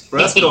commercials.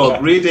 Brasco,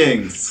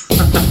 greetings.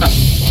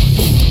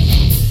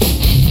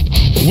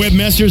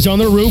 Webmasters on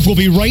the Roof will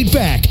be right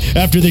back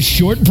after this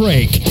short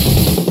break.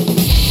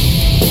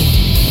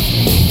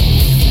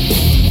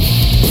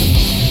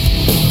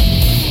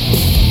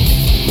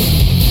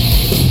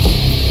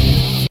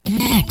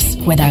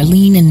 With our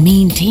lean and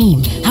mean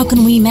team, how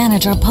can we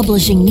manage our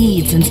publishing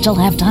needs and still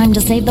have time to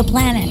save the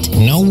planet?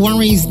 No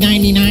worries,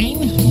 99.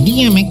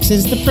 DMX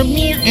is the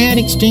premier ad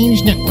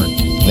exchange network.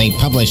 They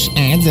publish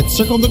ads that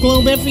circle the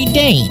globe every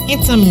day.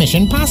 It's a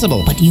mission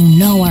possible. But you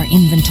know our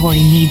inventory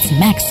needs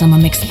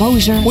maximum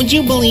exposure. Would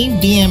you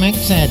believe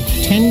DMX had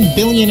 10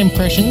 billion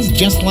impressions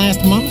just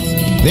last month?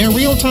 Their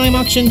real-time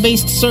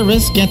auction-based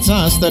service gets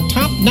us the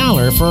top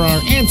dollar for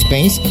our ad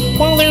space,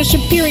 while their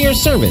superior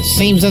service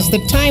saves us the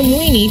time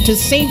we need to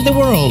save the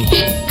world.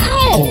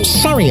 Ow!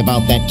 Sorry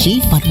about that,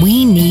 Chief. But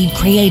we need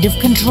creative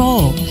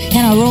control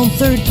and our own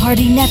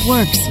third-party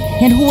networks.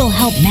 And who will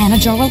help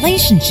manage our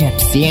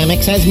relationships?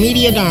 DMX has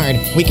Media Guard.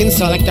 We can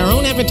select our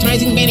own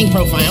advertising banning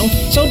profile,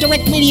 so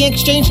direct media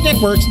exchange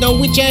networks know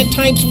which ad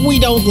types we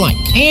don't like.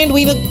 And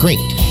we look great.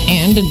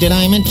 And did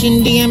I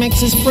mention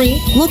DMX is free?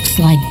 Looks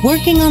like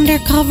working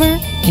undercover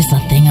is a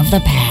thing of the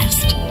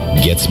past.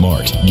 Get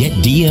smart. Get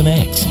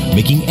DMX,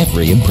 making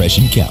every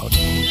impression count.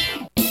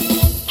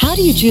 How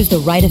do you choose the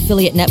right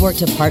affiliate network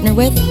to partner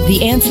with?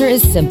 The answer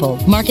is simple.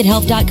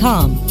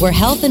 MarketHealth.com, where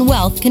health and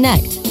wealth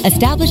connect.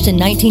 Established in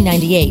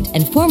 1998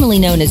 and formerly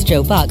known as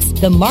Joe Bucks,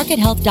 the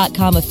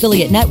MarketHealth.com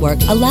affiliate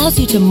network allows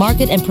you to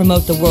market and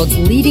promote the world's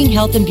leading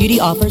health and beauty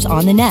offers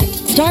on the net.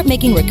 Start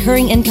making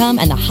recurring income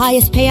and the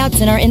highest payouts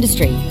in our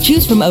industry.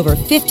 Choose from over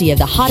 50 of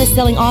the hottest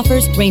selling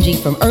offers ranging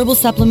from herbal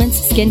supplements,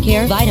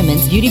 skincare,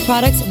 vitamins, beauty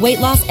products,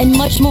 weight loss, and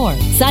much more.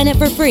 Sign up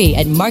for free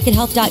at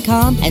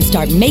MarketHealth.com and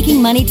start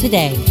making money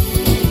today.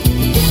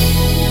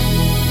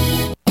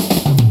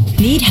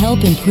 Need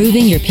help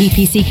improving your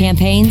PPC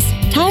campaigns?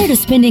 Tired of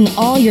spending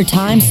all your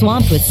time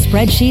swamped with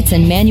spreadsheets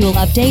and manual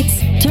updates?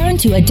 Turn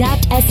to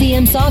Adapt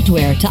SEM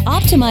software to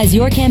optimize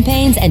your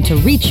campaigns and to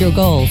reach your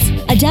goals.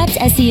 Adapt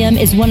SEM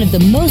is one of the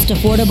most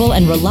affordable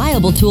and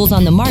reliable tools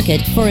on the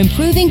market for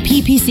improving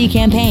PPC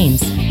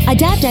campaigns.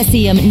 Adapt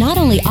SEM not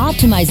only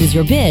optimizes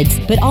your bids,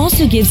 but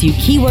also gives you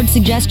keyword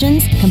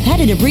suggestions,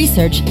 competitive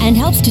research, and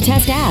helps to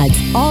test ads,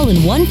 all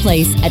in one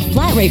place at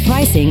flat rate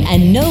pricing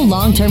and no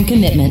long-term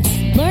commitments.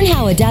 Learn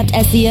how Adapt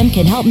SEM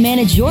can help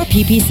manage your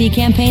PPC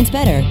campaigns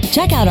better.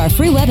 Check out our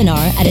free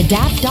webinar at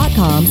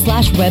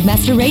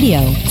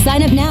adapt.com/webmasterradio.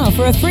 Sign up now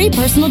for a free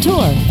personal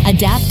tour.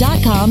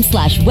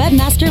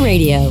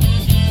 Adapt.com/webmasterradio.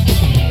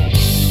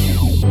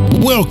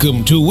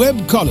 Welcome to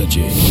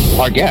Webcology.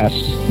 Our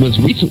guest was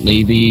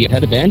recently the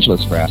head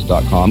evangelist for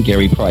Ask.com,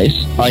 Gary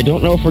Price. I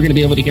don't know if we're going to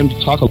be able to get him to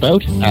talk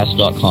about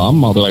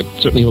Ask.com, although I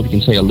certainly hope he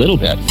can say a little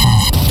bit.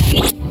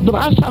 The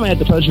last time I had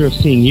the pleasure of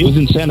seeing you was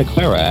in Santa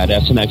Clara at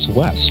SNX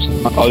West.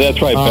 Oh, that's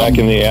right, back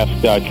in the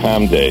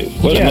Ask.com days.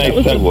 What a nice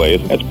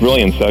segue. That's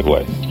brilliant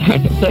segue.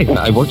 Thanks.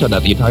 I worked on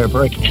that the entire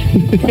break.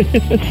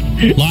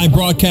 Live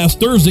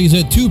broadcast Thursdays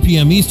at 2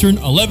 p.m. Eastern,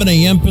 11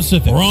 a.m.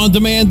 Pacific. Or on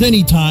demand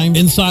anytime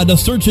inside the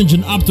Search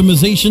Engine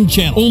Optimization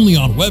channel. Only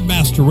on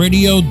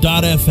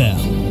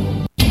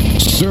webmasterradio.fm.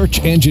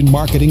 Search engine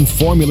marketing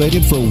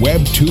formulated for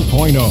Web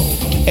 2.0.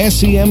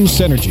 SEM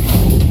Synergy.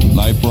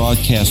 Live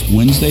broadcast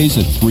Wednesdays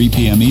at 3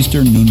 p.m.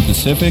 Eastern, noon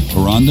Pacific,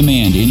 or on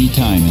demand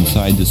anytime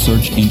inside the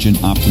Search Engine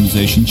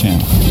Optimization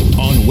channel.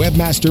 On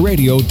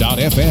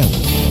webmasterradio.fm.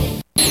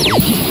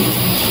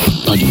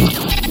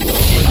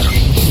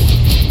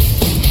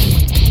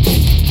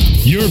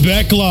 You're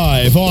back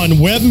live on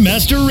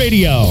Webmaster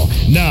Radio.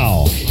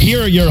 Now,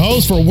 here are your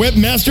hosts for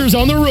Webmasters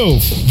on the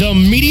Roof, the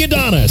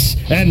Mediadonis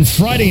and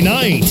Friday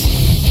Night.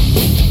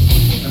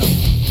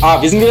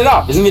 Wir sind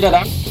wieder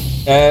da.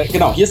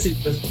 Genau, hier ist die...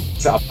 Das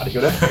ist ja abartig,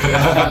 oder?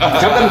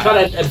 Ich habe dann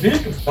gerade ein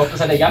Bild gekauft,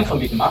 das hat der Jan von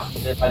mir gemacht,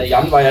 weil der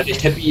Jan war ja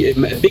recht happy,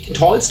 im Big &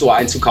 Tall Store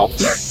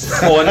einzukaufen.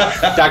 Und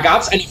da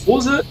gab es eine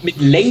Hose mit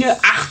Länge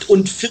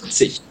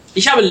 48.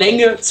 Ich habe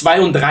Länge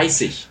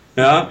 32.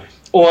 Ja?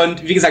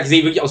 Und wie gesagt, ich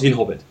sehe wirklich aus wie ein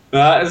Hobbit.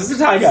 Ja, es ist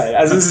total geil.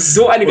 Also es ist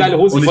so eine geile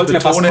Hose. Und ich wollte mir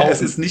fast kaufen.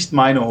 es ist nicht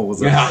meine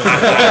Hose. Ja.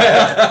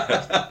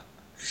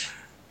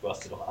 Du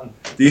hast sie doch an.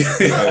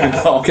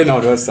 Genau,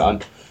 du hast sie an.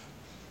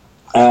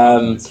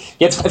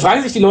 Jetzt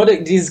fragen sich die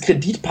Leute, dieses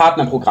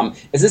Kreditpartnerprogramm,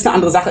 es ist eine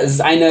andere Sache, es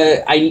ist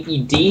eine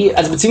Idee,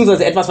 also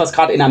beziehungsweise etwas, was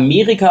gerade in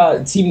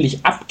Amerika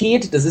ziemlich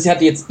abgeht, das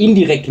hat jetzt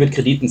indirekt mit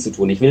Krediten zu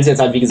tun. Ich will es jetzt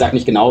halt, wie gesagt,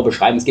 nicht genauer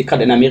beschreiben, es geht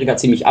gerade in Amerika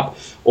ziemlich ab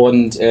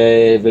und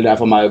will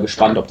einfach mal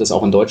gespannt, ob das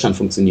auch in Deutschland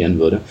funktionieren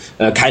würde.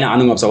 Keine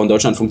Ahnung, ob es auch in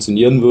Deutschland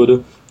funktionieren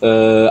würde,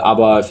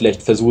 aber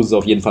vielleicht versuchen es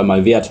auf jeden Fall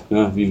mal wert,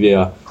 ne, wie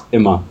wir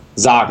immer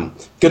sagen.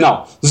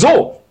 Genau,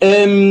 so,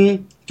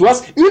 du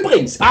hast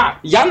übrigens,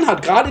 Jan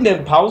hat gerade in der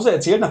Pause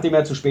erzählt, nachdem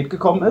er zu spät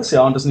gekommen ist,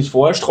 ja, und das nicht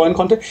vorher streuen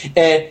konnte,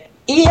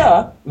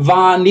 er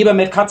war neben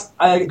Matt Cutts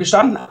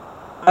gestanden,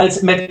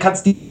 als Matt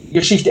Cutts die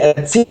Geschichte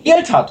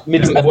erzählt hat, wo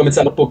er mit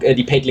seinem Notebook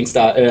die Paid-Links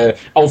da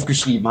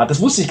aufgeschrieben hat. Das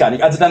wusste ich gar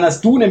nicht. Also dann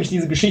hast du nämlich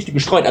diese Geschichte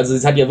gestreut. Also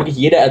das hat ja wirklich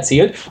jeder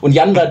erzählt und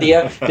Jan war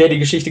der die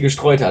Geschichte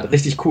gestreut hat.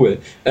 Richtig cool.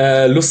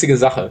 Lustige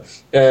Sache.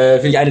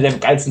 Finde ich eine der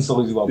geilsten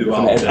Storys überhaupt.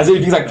 Also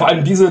wie gesagt, vor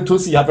allem diese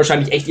Tussi hat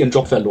wahrscheinlich echt ihren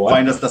Job verloren. Vor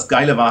allem das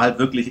Geile war halt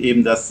wirklich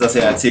eben, dass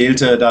er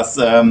erzählte, dass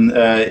er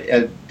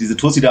diese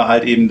Tussi da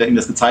halt eben ihm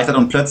das gezeigt hat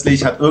und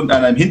plötzlich hat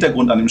irgendeiner im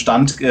Hintergrund an dem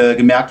Stand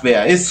gemerkt,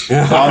 wer er ist.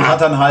 Ja. Und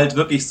hat dann halt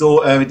wirklich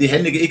so die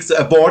Hände geixt,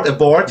 abort,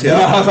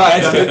 ja,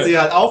 damit sie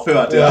halt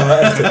aufhört. Ja.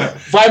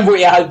 Vor allem, wo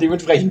er halt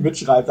dementsprechend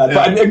mitschreibt. Halt.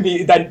 Vor allem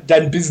irgendwie,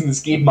 dein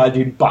Business geht mal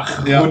den Bach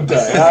runter.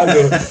 Ja, also,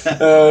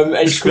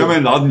 echt ich sperre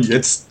meinen Laden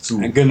jetzt zu.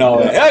 Genau,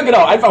 ja,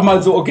 genau. Einfach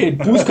mal so, okay,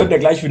 Buß könnt ihr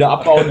gleich wieder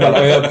abbauen,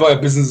 weil euer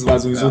Business ist mal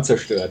sowieso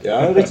zerstört.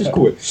 Ja, richtig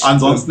cool.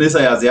 Ansonsten ist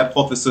er ja sehr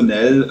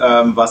professionell,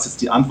 was jetzt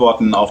die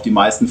Antworten auf die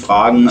meisten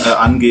Fragen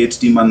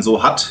angeht, die man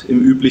so hat im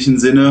üblichen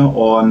Sinne.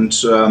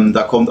 Und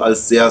da kommt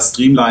alles sehr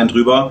streamlined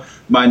drüber.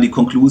 Ich meine, die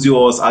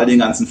Conclusio aus all den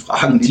ganzen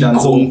Fragen, die dann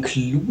so...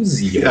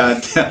 Conclusio? Ja,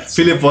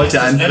 Philipp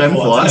wollte ein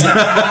Fremdwort.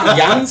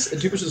 Jans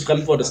typisches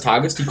Fremdwort des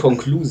Tages, die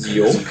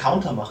Conclusio. Zum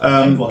Counter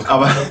machen.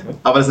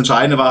 Aber das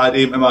Entscheidende war halt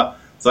eben immer,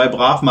 sei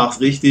brav,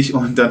 mach's richtig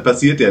und dann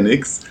passiert ja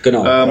nichts.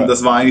 Genau.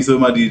 Das war eigentlich so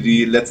immer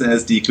die letzten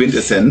Endes die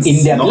Quintessenz.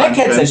 In der Black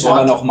Hat Session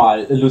aber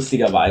nochmal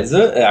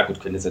lustigerweise, ja gut,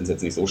 Quintessenz ist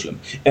jetzt nicht so schlimm,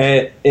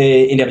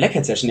 in der Black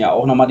Hat Session ja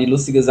auch nochmal die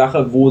lustige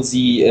Sache, wo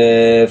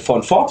sie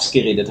von Forbes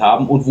geredet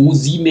haben und wo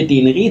sie mit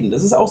denen reden.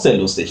 Das ist auch sehr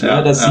lustig,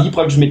 ne? Dass sie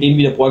praktisch mit denen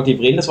wieder proaktiv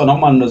reden. Das war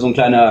nochmal so ein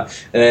kleiner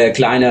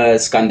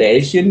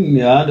Skandälchen,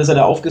 ja, das er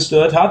da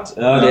aufgestört hat,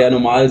 der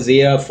normal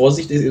sehr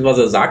vorsichtig ist, was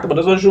er sagt, aber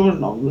das war schon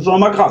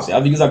mal krass.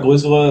 Ja, wie gesagt,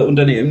 größere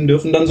Unternehmen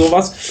dürfen dann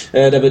sowas.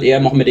 Da wird eher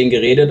noch mit denen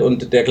geredet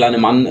und der kleine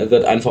Mann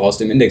wird einfach aus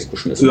dem Index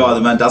geschmissen. Ja, also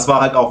ich meine, das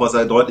war halt auch, was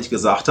er deutlich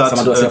gesagt hat. Sag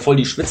mal, du hast ja voll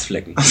die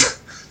Schwitzflecken.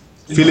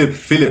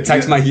 Philipp.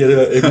 Zeig's mal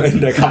hier in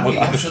der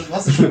Kamera. Du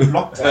hast schon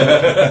geblockt.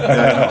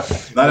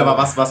 Nein,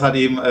 aber was halt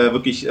eben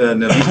wirklich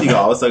eine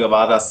wichtige Aussage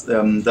war,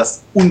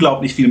 dass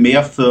unglaublich viel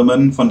mehr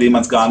Firmen, von denen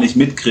man es gar nicht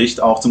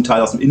mitkriegt, auch zum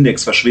Teil aus dem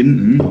Index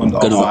verschwinden und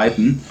auch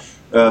Seiten.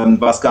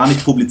 Was gar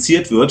nicht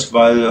publiziert wird,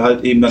 weil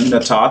halt eben dann in der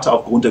Tat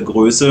aufgrund der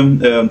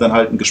Größe dann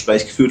halt ein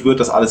Gespräch geführt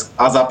wird, dass alles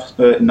ASAP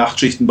in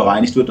Nachtschichten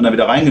bereinigt wird und dann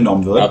wieder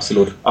reingenommen wird.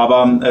 Absolut.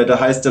 Aber da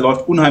heißt, da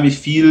läuft unheimlich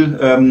viel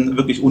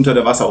wirklich unter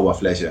der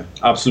Wasseroberfläche.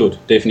 Absolut,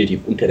 definitiv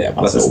unter der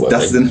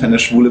Wasseroberfläche. Das ist eine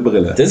schwule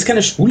Brille. Das ist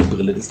keine schwule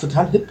Brille, das ist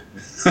total hip.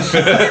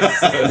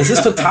 Das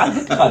ist total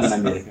hip gerade in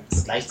Amerika.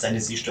 Das gleicht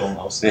seine Sehstörung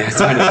aus. Ja,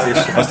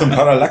 hast du einen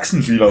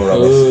Parallaxenfehler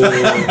oder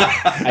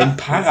was? Ein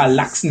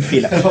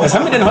Parallaxenfehler. Was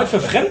haben wir denn heute für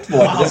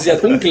Fremdworte? Das ist ja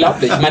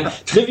unglaublich. Ich meine,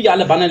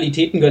 triviale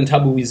Banalitäten werden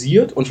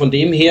tabuisiert und von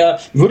dem her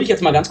würde ich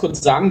jetzt mal ganz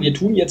kurz sagen, wir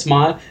tun jetzt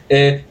mal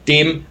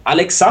dem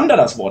Alexander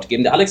das Wort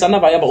geben. Der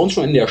Alexander war ja bei uns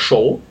schon in der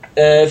Show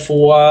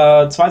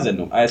vor 2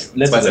 Sendungen.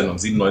 Zwei Sendungen,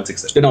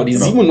 97. Genau, die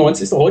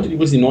 97. Heute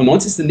übrigens die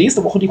 99.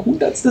 Nächste Woche die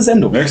 100.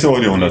 Sendung. Nächste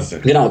Woche die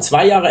 100. Genau,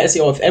 2 Jahre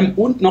SEO FM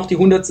und noch die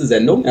 100.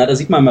 Sendung. Ja, da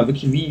sieht man mal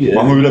wirklich wie...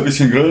 Machen wir wieder ein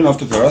bisschen Grillen auf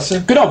der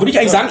Terrasse? Genau, würde ich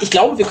eigentlich sagen. Ich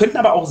glaube, wir könnten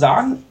aber auch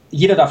sagen,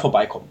 jeder darf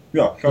vorbeikommen.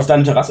 Ja, klar. Auf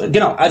deine Terrasse.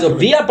 Genau, also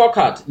wer Bock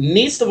hat,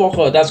 nächste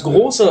Woche das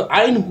große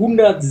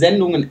 100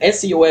 Sendungen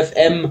SEO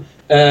FM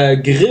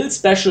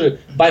Grill-Special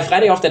bei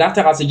Friday auf der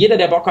Dachterrasse. Jeder,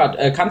 der Bock hat,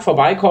 kann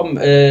vorbeikommen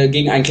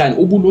gegen einen kleinen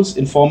Obolus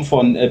in Form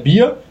von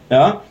Bier.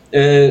 Ja,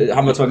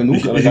 haben wir zwar genug.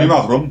 Ich nehme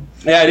auch rum.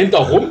 Ja, er nimmt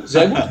auch rum.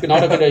 Sehr gut. Genau,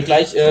 da könnt ihr euch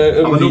gleich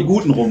irgendwie... Aber nur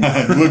guten rum.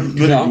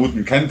 nur den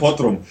guten, kein Pott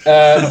rum.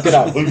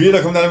 Genau. Und wieder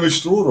kommt einer mit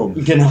Stroh rum.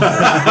 Genau.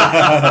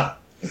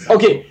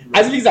 Okay,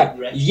 also wie gesagt,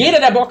 jeder,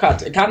 der Bock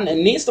hat, kann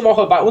nächste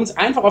Woche bei uns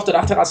einfach auf der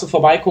Dachterrasse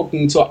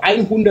vorbeigucken zur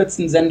 100.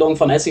 Sendung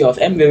von SEO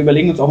FM. Wir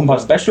überlegen uns auch ein paar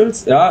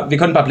Specials. Ja, wir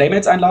können ein paar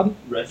Playmates einladen.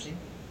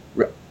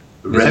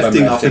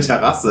 Rafting auf der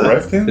Terrasse.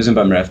 Rafting? Wir sind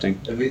beim Rafting.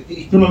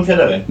 Ich bin beim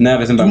Pferderennen. Na,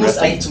 wir sind Du beim musst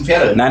Rafting. eigentlich zum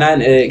Pferderennen.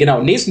 Nein,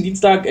 genau. Nächsten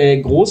Dienstag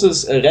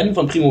großes Rennen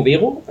von Primo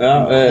Vero.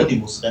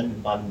 Rodimus-Rennen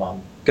in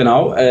Baden-Baden.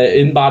 Genau,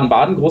 in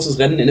Baden-Baden, großes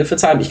Rennen in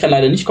Iffezheim. Ich kann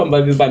leider nicht kommen,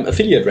 weil wir beim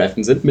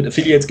Affiliate-Draften sind. Mit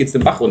Affiliates geht's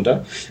den Bach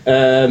runter.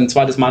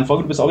 Zweites Mal in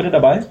Folge. Du bist auch wieder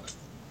dabei?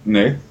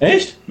 Nee.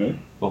 Echt? Nee.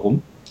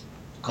 Warum?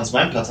 Du kannst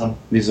meinen Platz haben.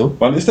 Wieso?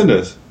 Wann ist denn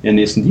das? Ja,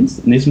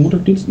 nächsten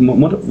Montagdienst?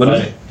 Du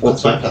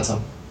kannst meinen Platz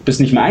haben. Bist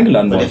nicht mehr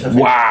eingeladen worden.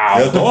 Wow!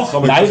 Ja doch,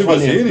 aber Live ich kann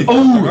übersehen, ich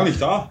bin gar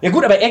nicht da. Ja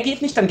gut, aber er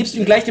geht nicht, dann gibst du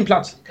ihm gleich den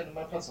Platz. Ich kann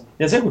meinen Platz haben.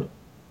 Ja, sehr gut.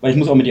 Weil ich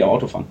muss auch mit dir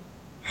Auto fahren.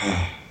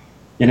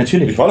 Ja,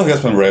 natürlich. Ich war doch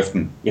erst beim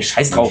Raften. Ja,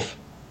 scheiß drauf.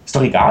 Ist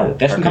doch egal.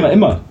 Raften kann man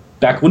immer.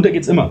 Berg runter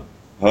geht's immer.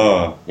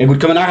 Ja gut,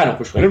 können wir nachher noch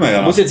besprechen.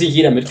 Muss jetzt nicht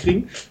jeder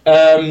mitkriegen.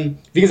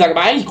 Wie gesagt,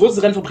 aber eigentlich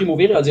großes Rennen von Primo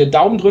Vero. Also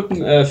Daumen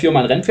drücken für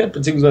mein Rennpferd,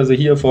 beziehungsweise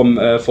hier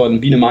von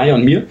Biene Maya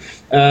und mir.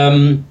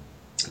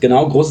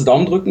 Genau, großes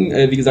Daumen drücken.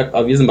 Wie gesagt,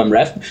 wir sind beim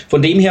Raften.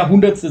 Von dem her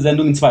 100.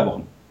 Sendung in 2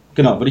 Wochen.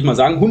 Genau, würde ich mal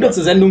sagen. 100.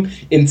 Sendung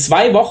in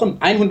 2 Wochen,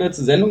 100.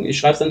 Sendung. Ich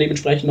schreibe es dann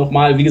dementsprechend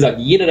nochmal. Wie gesagt,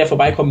 jeder, der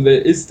vorbeikommen will,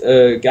 ist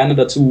gerne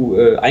dazu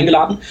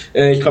eingeladen.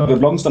 Ich glaube, wir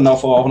bloggen es dann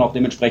davor auch noch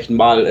dementsprechend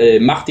mal.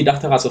 Macht die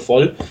Dachterrasse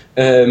voll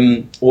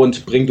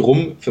und bringt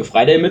rum für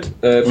Friday mit.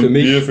 Für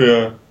mich. Bier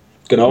für...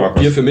 Genau, Markus.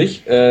 Bier für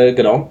mich.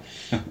 Genau.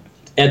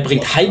 Er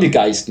bringt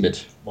Heidegeist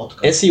mit.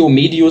 SEO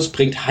Medius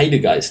bringt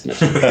Heidegeist mit.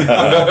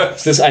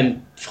 Ist das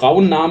ein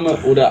Frauenname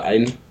oder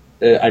ein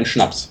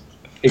Schnaps?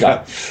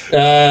 Egal.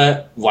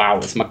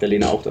 Wow, ist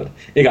Magdalena auch dort.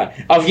 Egal.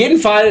 Auf jeden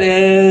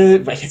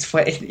Fall, war ich jetzt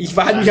vorher echt, ich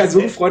war mich halt so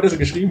gefreut, dass er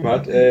geschrieben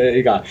hat.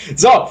 Egal.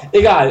 So,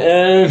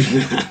 egal.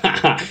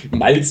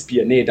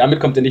 Malzbier. Nee, damit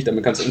kommt er nicht,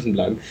 damit kannst du unten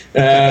bleiben.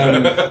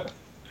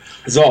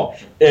 So,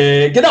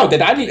 genau, der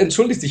Daniel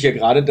entschuldigt sich hier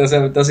gerade, dass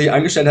er sich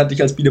eingestellt hat,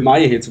 dich als Biene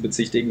Maya hier zu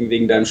bezichtigen,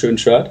 wegen deinem schönen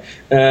Shirt.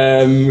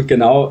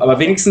 Genau, aber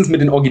wenigstens mit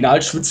den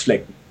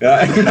Original-Schwitzflecken. Ja.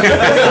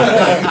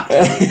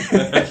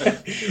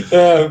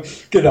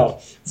 Genau.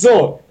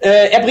 So,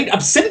 er bringt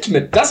Absinth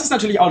mit. Das ist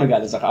natürlich auch eine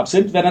geile Sache.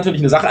 Absinth wäre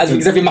natürlich eine Sache. Also wie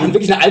gesagt, wir machen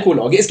wirklich eine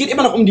Alkoholorgie. Es geht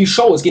immer noch um die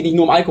Show, es geht nicht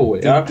nur um Alkohol.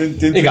 Ja?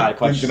 Egal,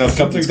 Quatsch. Den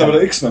Absinth trinkt aber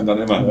der X-Men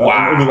dann immer. Wow.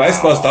 Ja? Und du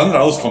weißt, was dann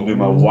rauskommt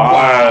immer.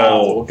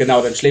 Wow.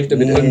 Genau, dann schläft er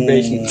mit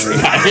irgendwelchen...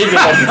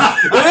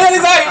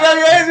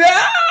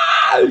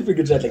 Ich bin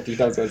gejetlaggt, ich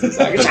darf es nicht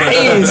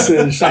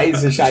sagen.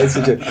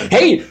 Scheiße.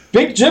 Hey,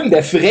 Big Jim,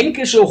 der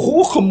fränkische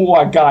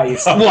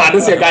Hochmoorgeist. Boah,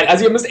 das ist ja geil.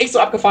 Also ihr müsst echt so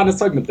abgefahrenes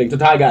Zeug mitbringen.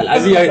 Total geil.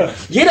 Also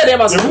jeder, der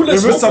was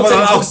Cooles... Ihr müsst aber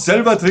dann auch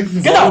selber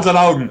trinken vor unseren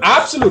Augen.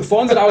 Absolut,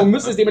 vor unseren Augen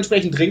müsst ihr es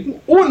dementsprechend trinken.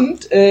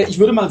 Und ich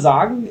würde mal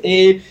sagen,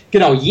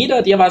 genau,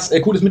 jeder, der was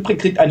Cooles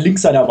mitbringt, kriegt einen Link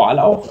seiner Wahl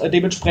auch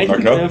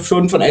dementsprechend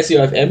schon von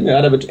SEO FM. Ja,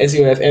 da wird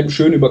SEO FM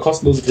schön über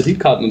kostenlose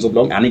Kreditkarten und so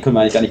bloggen. Nee, können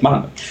wir eigentlich gar nicht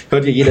machen.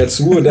 Hört hier jeder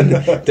zu und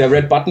dann der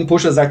Red Button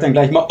Pusher sagt dann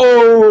gleich mal,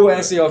 oh,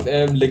 SEO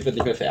FM, Link wird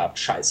nicht mehr vererbt.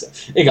 Scheiße.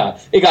 Egal,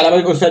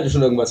 aber uns fällt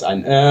schon irgendwas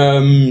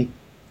ein.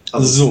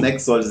 Also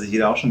Snacks sollte sich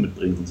jeder auch schon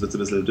mitbringen, sonst wird es ein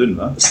bisschen dünn,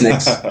 wa?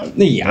 Snacks.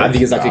 Ja, wie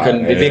gesagt,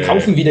 wir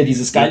kaufen wieder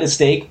dieses geile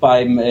Steak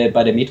bei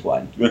der Metro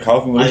ein. Wir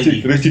kaufen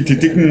richtig die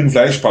dicken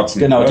Fleischspatzen.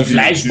 Genau, die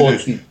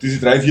Fleischspatzen.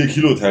 Diese 3-4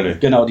 Kilo Teile.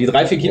 Genau, die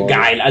 3-4 Kilo.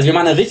 Geil. Also wir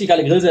machen eine richtig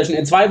geile Grillsession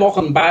in 2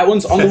 Wochen bei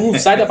uns on the roof.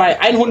 Seid dabei,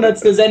 100.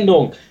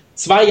 Sendung.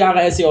 2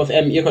 Jahre SEO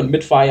FM, ihr könnt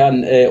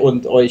mitfeiern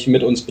und euch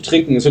mit uns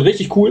betrinken. Es wird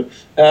richtig cool.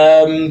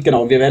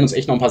 Genau, wir werden uns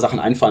echt noch ein paar Sachen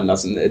einfallen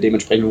lassen.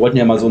 Dementsprechend, wir wollten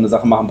ja mal so eine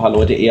Sache machen, ein paar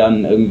Leute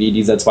ehren, irgendwie,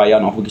 die seit 2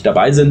 Jahren auch wirklich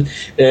dabei sind.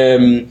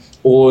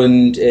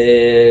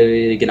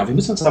 Genau, wir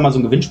müssen uns da mal so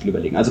ein Gewinnspiel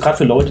überlegen. Also gerade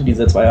für Leute, die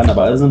seit 2 Jahren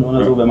dabei sind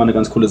oder so, wäre mal eine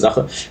ganz coole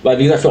Sache. Weil,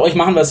 wie gesagt, für euch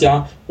machen wir es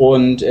ja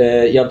und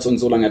ihr habt es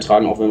uns so lange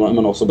ertragen, auch wenn wir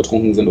immer noch so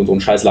betrunken sind und so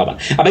einen Scheiß labern.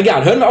 Aber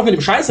egal, hören wir auf mit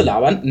dem Scheiße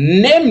labern,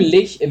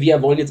 nämlich,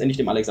 wir wollen jetzt endlich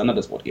dem Alexander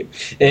das Wort geben.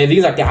 Wie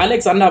gesagt, der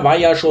Alexander war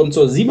ja schon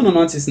zur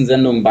 97.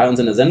 Sendung bei uns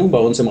in der Sendung, bei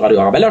uns im Radio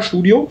Arabella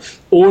Studio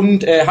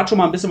und hat schon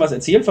mal ein bisschen was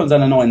erzählt von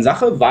seiner neuen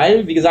Sache,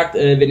 weil, wie gesagt,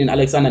 wer den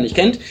Alexander nicht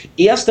kennt,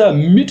 erster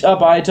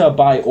Mitarbeiter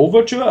bei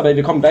Overture, aber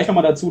wir kommen gleich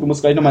nochmal dazu, du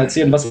musst gleich nochmal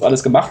erzählen, was du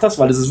alles gemacht hast,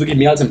 weil das ist wirklich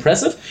mehr als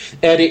impressive.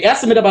 Der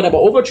erste Mitarbeiter bei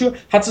Overture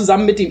hat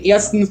zusammen mit dem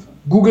ersten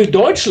Google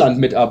Deutschland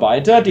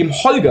Mitarbeiter, dem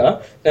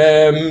Holger,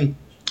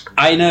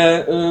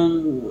 eine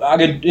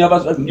Agentur,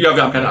 Ja,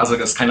 wir haben es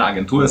ist keine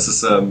Agentur, es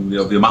ist,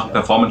 wir machen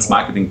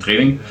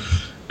Performance-Marketing-Training.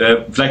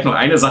 Vielleicht noch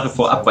eine Sache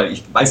vorab, weil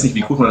ich weiß nicht,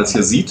 wie gut man das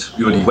hier sieht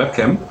über die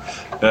Webcam.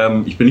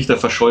 Ich bin nicht der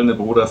verschollene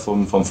Bruder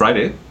vom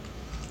Friday.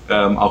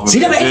 Auch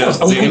sieht aber echt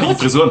aus. Sehr ähnliche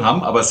Frisuren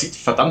haben, aber es sieht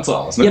verdammt so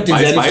aus. Ne? Ihr habt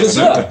denselben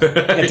Friseur.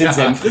 Ihr habt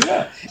denselben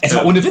Friseur. Es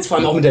war ohne Witz, vor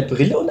allem auch mit der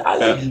Brille und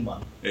allem.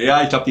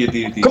 Ja, ich glaube,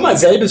 die. Guck mal,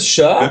 selbes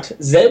Shirt,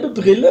 selbe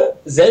Brille,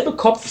 selbe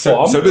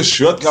Kopfform. Selbes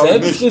Shirt, glaube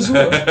ich nicht.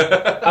 Frisur.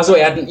 Achso,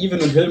 er hat einen Even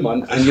und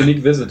Hillmann, einen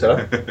Unique Visitor.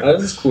 Ja,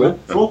 das ist cool.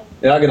 So?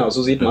 Ja, genau,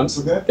 so sieht man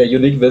es. Der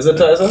Unique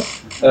Visitor ist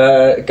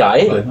er.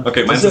 Geil.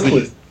 Okay, meinst du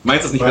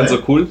es nicht ganz so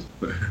cool?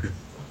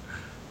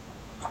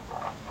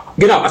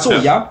 Genau, achso,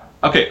 ja.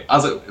 Okay,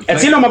 also.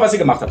 Erzähl doch mal, was ihr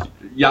gemacht habt.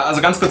 Ja,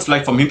 also ganz kurz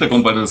vielleicht vom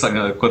Hintergrund, weil du das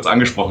kurz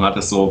angesprochen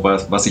hattest, so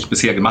was ich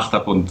bisher gemacht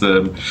habe und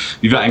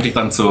wie wir eigentlich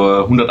dann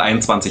zur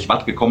 121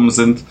 Watt gekommen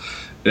sind.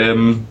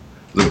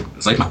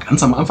 Soll ich mal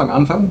ganz am Anfang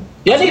anfangen?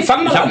 Ja, nee,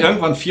 fang mal an. Ich habe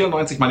irgendwann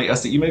 94 meine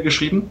erste E-Mail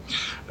geschrieben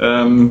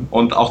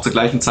und auch zur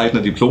gleichen Zeit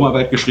eine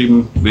Diplomarbeit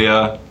geschrieben.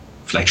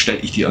 Vielleicht stelle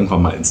ich die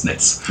irgendwann mal ins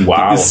Netz.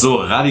 Wow. Die ist so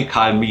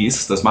radikal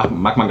mies, das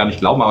mag man gar nicht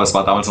glauben, aber es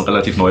war damals ein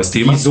relativ neues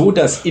Thema. Wieso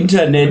das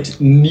Internet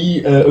nie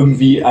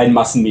irgendwie ein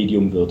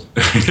Massenmedium wird.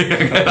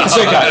 Das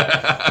wäre geil.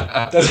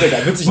 Das wäre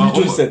geil, wird sich nie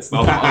durchsetzen.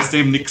 Warum aus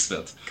dem nichts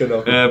wird.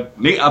 Genau.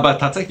 Nee, aber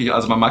tatsächlich,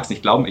 also man mag es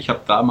nicht glauben, ich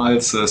habe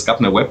damals, es gab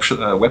eine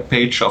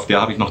Webpage, auf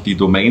der habe ich noch die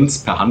Domains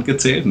per Hand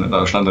gezählt. Ne?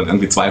 Da stand dann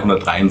irgendwie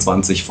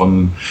 223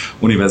 von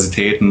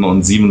Universitäten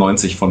und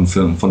 97 von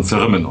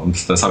Firmen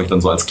und das habe ich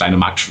dann so als kleine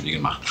Marktstudie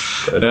gemacht.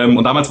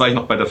 Und damals war ich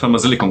noch bei der Firma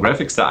Silicon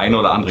Graphics, der eine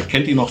oder andere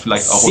kennt die noch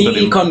vielleicht auch unter dem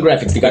Silicon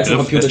Graphics, die ganzen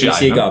Computer, die es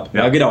je gab.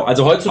 Ja, genau.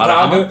 Also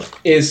heutzutage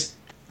ist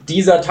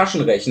dieser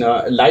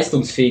Taschenrechner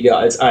leistungsfähiger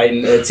als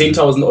ein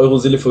 10.000 Euro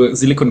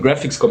Silicon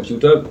Graphics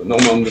Computer,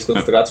 nochmal um das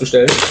kurz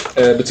darzustellen,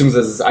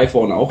 beziehungsweise das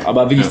iPhone auch,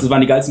 aber wirklich, das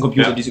waren die geilsten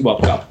Computer, die es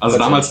überhaupt gab. Also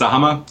damals der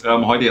Hammer,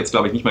 heute jetzt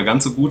glaube ich nicht mehr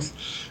ganz so gut.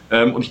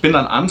 Und ich bin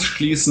dann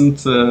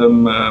anschließend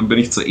bin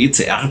ich zur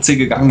ECRC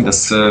gegangen,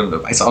 das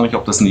weiß auch nicht,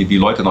 ob das die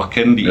Leute noch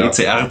kennen, die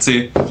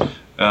ECRC.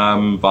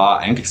 War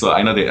eigentlich so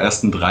einer der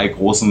ersten 3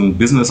 großen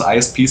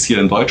Business-ISPs hier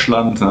in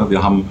Deutschland.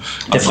 Wir haben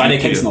der Freie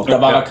kennt es noch.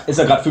 Da ist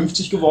er gerade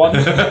 50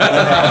 geworden.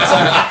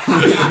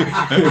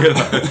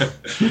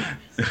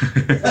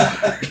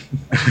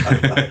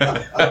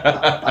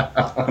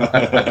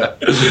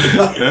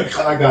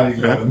 Kann er gar nicht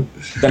lernen.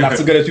 Danach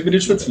sogar der Typ mit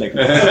den Schwitzflecken.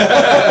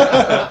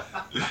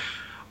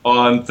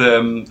 Und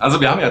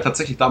also wir haben ja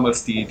tatsächlich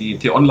damals die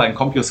T-Online,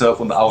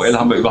 CompuServe und AOL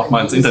haben wir überhaupt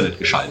mal ins Internet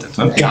geschaltet.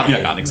 Ne? Wir haben ja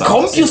gar nichts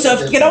anderes.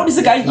 CompuServe, genau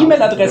diese geilen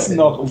E-Mail-Adressen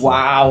noch.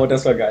 Wow,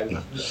 das war geil.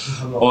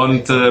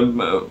 Und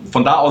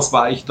von da aus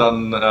war ich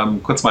dann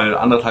kurz mal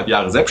 1,5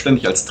 Jahre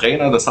selbstständig als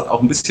Trainer. Das hat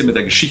auch ein bisschen mit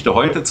der Geschichte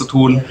heute zu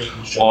tun.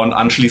 Und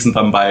anschließend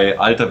dann bei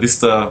Alta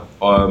Vista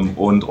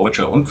und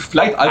Overture. Und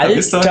vielleicht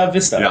Alta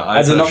Vista. Ja,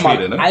 also nochmal,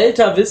 Schwede, ne?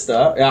 Alta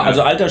Vista. Ja,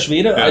 also alter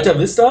Schwede, Alta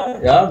Vista.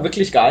 Ja,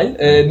 wirklich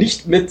geil.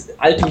 Nicht mit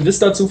Alti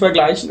Vista zu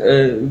vergleichen.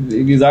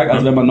 Wie gesagt,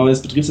 also wenn man ein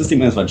neues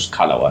Betriebssystem ist, war ein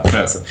Karlauer.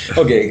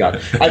 Okay, egal.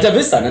 Alta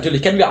Vista,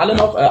 natürlich kennen wir alle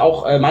noch,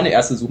 auch meine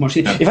erste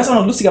Suchmaschine. Ich weiß auch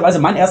noch lustigerweise,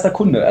 mein erster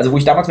Kunde, also wo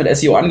ich damals mit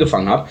SEO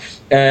angefangen habe,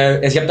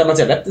 ich habe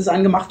damals ja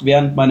Webdesign gemacht,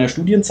 während meiner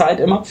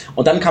Studienzeit immer,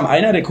 und dann kam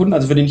einer der Kunden,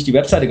 also für den ich die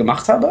Webseite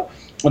gemacht habe,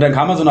 und dann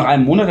kam er so nach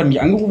einem Monat, hat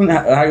mich angerufen und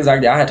hat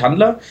gesagt, ja, Herr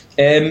Tandler,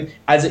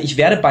 also ich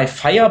werde bei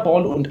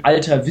Fireball und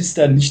Alta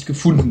Vista nicht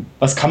gefunden.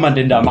 Was kann man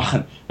denn da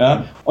machen?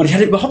 Ja? Und ich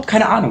hatte überhaupt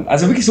keine Ahnung.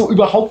 Also wirklich so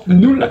überhaupt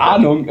null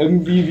Ahnung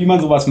irgendwie, wie man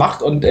sowas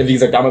macht. Und wie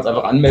gesagt, damals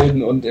einfach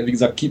anmelden und wie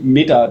gesagt,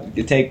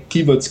 Meta-Tag,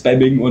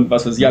 Keyword-Spamming und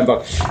was weiß ich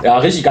einfach. Ja,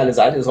 richtig geile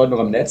Seite, ist heute noch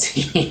im Netz.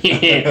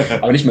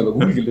 Aber nicht mehr bei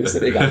Google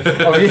gelistet, egal.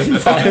 Auf jeden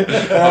Fall.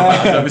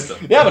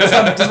 Ja, aber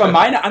das war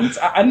meine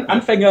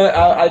Anfänge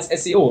als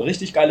SEO.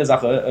 Richtig geile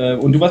Sache.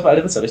 Und du warst bei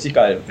Alta Vista, richtig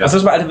geil. Ja. Was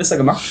hast du bei Alta Vista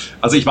gemacht?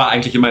 Also ich war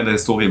eigentlich immer in der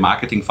Historie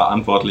Marketing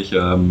verantwortlich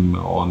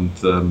und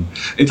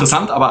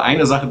interessant, aber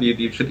eine Sache,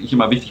 die finde ich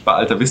immer wichtig bei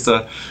Alta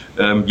Vista,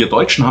 wir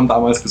Deutschen haben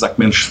damals gesagt,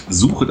 Mensch,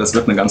 Suche, das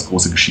wird eine ganz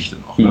große Geschichte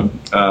noch. Ne?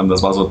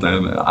 Das war so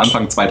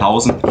Anfang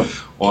 2000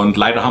 und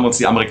leider haben uns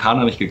die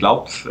Amerikaner nicht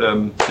geglaubt.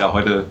 Ja,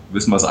 heute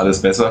wissen wir es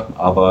alles besser,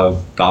 aber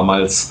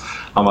damals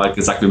haben wir halt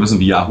gesagt, wir müssen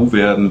wie Yahoo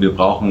werden, wir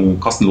brauchen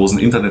kostenlosen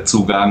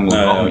Internetzugang und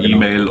brauchen genau.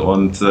 E-Mail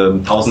und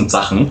 1000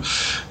 Sachen.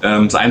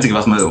 Das Einzige,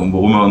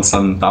 worum wir uns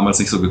dann damals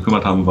nicht so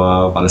gekümmert haben,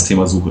 war das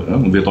Thema Suche. Ne?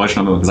 Und wir Deutschen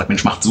haben immer gesagt,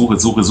 Mensch, macht Suche,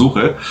 Suche,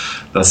 Suche.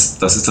 Das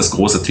ist das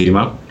große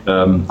Thema.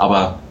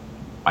 Aber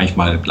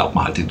manchmal glaubt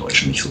man halt den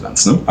Deutschen nicht so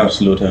ganz. Ne?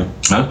 Absolut, ja.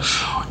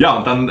 Ja,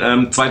 und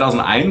dann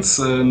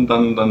 2001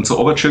 dann zur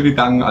Overture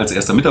gegangen, als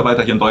erster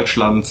Mitarbeiter hier in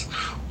Deutschland.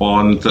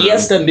 Und,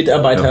 erster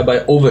Mitarbeiter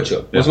bei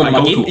Overture. Muss man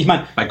mal geben. Ich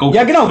meine, bei GoTo.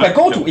 Ja, genau, bei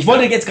GoTo. Ich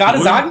wollte jetzt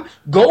gerade sagen,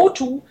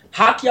 GoTo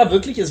hat ja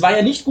wirklich, es war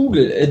ja nicht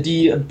Google,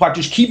 die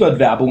praktisch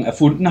Keyword-Werbung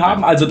erfunden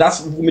haben, also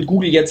das, womit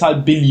Google jetzt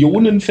halt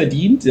Billionen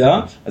verdient,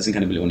 ja, das sind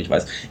keine Billionen, ich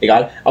weiß,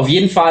 egal, auf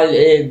jeden Fall,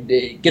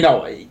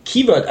 genau,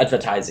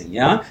 Keyword-Advertising,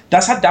 ja,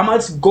 das hat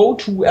damals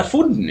GoTo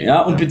erfunden,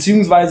 ja, und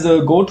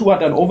beziehungsweise GoTo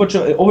hat dann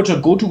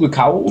Overture GoTo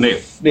gekauft,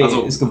 nee,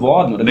 also, ist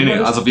geworden, oder? Nee,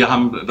 also wir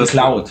haben das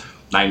geklaut.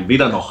 Nein,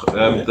 weder noch.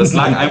 Das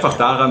lag einfach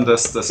daran,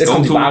 dass das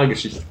kommt die wahre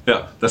Geschichte.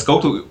 Ja, dass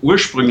GoTo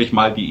ursprünglich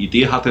mal die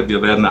Idee hatte,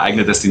 wir werden eine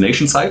eigene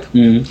Destination-Site.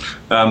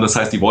 Das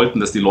heißt, die wollten,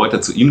 dass die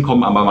Leute zu ihnen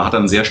kommen, aber man hat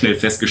dann sehr schnell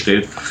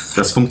festgestellt,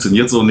 das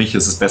funktioniert so nicht.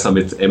 Es ist besser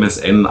mit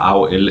MSN,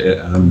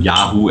 AOL,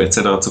 Yahoo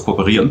etc. zu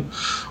kooperieren.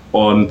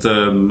 Und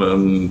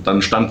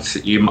dann stand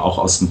eben auch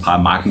aus ein paar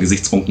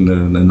Markengesichtspunkten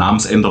eine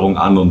Namensänderung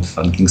an und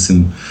dann ging es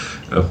hin,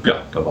 da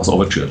war es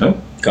Overture. Ne?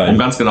 Geil. Um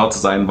ganz genau zu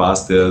sein, war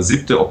es der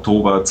 7.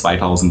 Oktober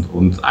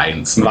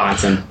 2001.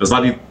 Wahnsinn. Das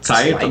war die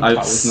Zeit,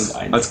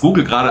 als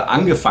Google gerade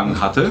angefangen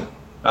hatte,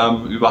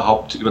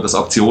 überhaupt über das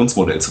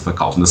Auktionsmodell zu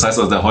verkaufen. Das heißt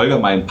also, der Holger,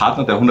 mein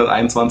Partner, der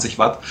 121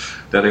 Watt,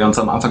 der hat ganz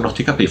am Anfang noch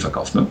TKP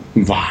verkauft. Ne?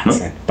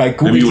 Wahnsinn. Ne? Bei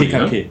Google Juli,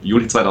 TKP. Ne?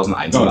 Juli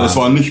 2001. Ja, das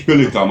war nicht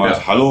billig damals.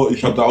 Ja. Hallo,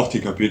 ich habe da auch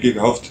TKP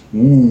gekauft.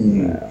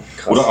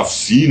 Oder auf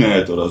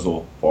CNET oder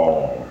so.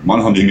 Boah,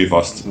 Mann, haben die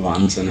gefasst.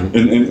 Wahnsinn. Ne?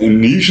 In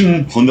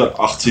Nischen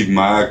 180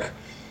 Mark.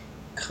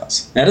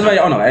 Krass. Ja, das war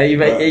ich auch noch.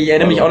 Ich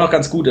erinnere mich auch noch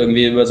ganz gut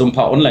irgendwie über so ein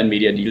paar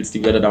Online-Media-Deals,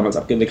 die wir da damals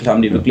abgewickelt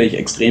haben, die wirklich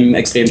extrem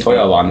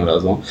teuer waren oder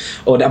so.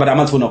 Aber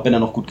damals wurden auch Bänder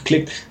noch gut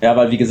geklickt. Ja,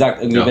 weil wie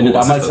gesagt, irgendwie, wenn du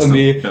damals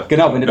irgendwie,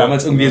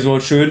 damals irgendwie so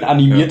schön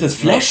animiertes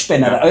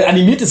Flash-Banner,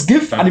 animiertes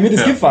GIF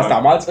was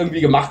damals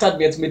irgendwie gemacht hat,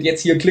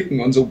 jetzt hier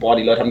klicken und so, boah,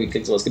 die Leute haben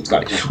geklickt, sowas gibt's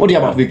gar nicht. Und die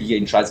haben auch wirklich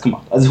jeden Scheiß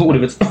gemacht. Also ohne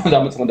Witz,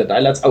 damals noch unter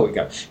Dialerts,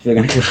 egal. Ich will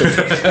gar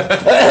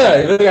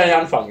nicht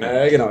anfangen.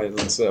 Genau,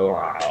 sonst,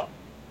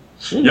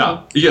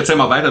 Ja, ich erzähle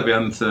mal weiter,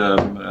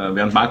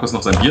 während Markus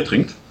noch sein Bier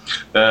trinkt.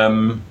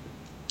 Und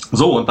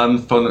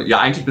dann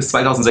eigentlich bis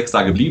 2006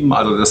 da geblieben.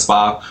 Also das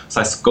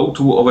heißt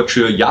GoTo,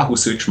 Overture, Yahoo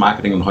Search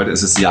Marketing und heute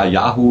ist es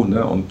Yahoo.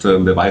 Ne? Und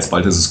wer weiß,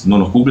 bald ist es nur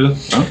noch Google. Ne?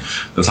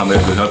 Das haben wir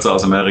ja gehört so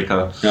aus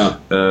Amerika. Ja.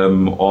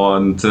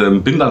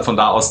 Bin dann von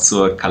da aus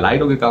zur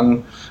Kaleido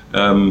gegangen.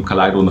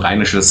 Kaleido, ein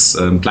rheinisches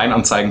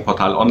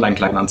Kleinanzeigenportal,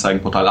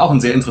 Online-Kleinanzeigenportal, auch ein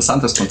sehr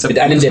interessantes Konzept.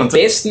 Mit einem der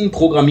besten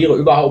Programmierer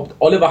überhaupt,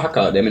 Oliver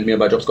Hacker, der mit mir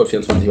bei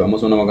JobScout24 war,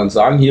 muss man nochmal ganz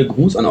sagen. Hier,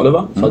 Gruß an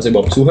Oliver, falls er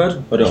überhaupt zuhört.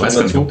 Ich weiß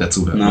gar nicht, ob der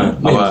zuhört. Nein,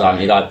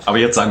 aber egal. Aber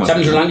jetzt sagen wir es. Ich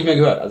habe ihn schon lange nicht mehr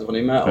gehört, also von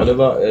dem her,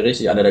 Oliver,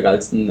 richtig einer der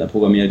geilsten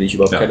Programmierer, die ich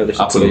überhaupt kenne. Richtig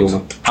absolut.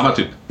 Junge.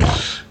 Hammer-Typ.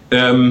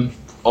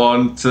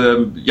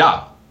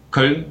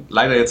 Köln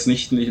leider jetzt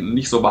nicht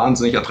so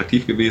wahnsinnig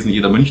attraktiv gewesen.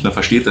 Jeder Münchner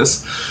versteht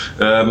es.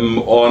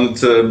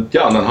 Und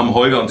dann haben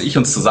Holger und ich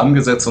uns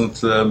zusammengesetzt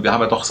und wir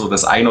haben ja doch so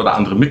das eine oder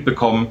andere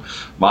mitbekommen,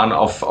 waren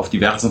auf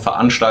diversen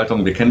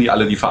Veranstaltungen. Wir kennen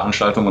die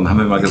Veranstaltungen und haben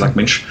immer gesagt,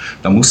 Mensch,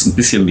 da muss ein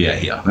bisschen mehr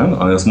her.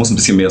 Ne? Es muss ein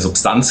bisschen mehr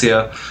Substanz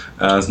her.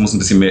 Es muss ein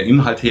bisschen mehr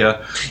Inhalt her.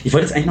 Ich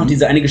wollte jetzt eigentlich noch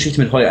diese eine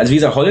Geschichte mit Holger. Also wie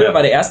gesagt, Holger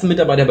war der erste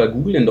Mitarbeiter bei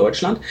Google in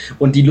Deutschland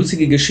und die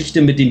lustige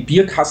Geschichte mit dem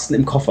Bierkasten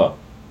im Koffer.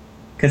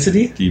 Kennst du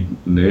die?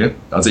 Nee.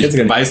 Also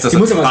ich weiß, dass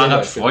er die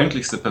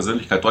fahrradfreundlichste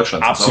Persönlichkeit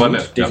Deutschlands ist.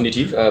 Absolut,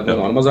 definitiv. Muss man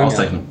auch nochmal sagen.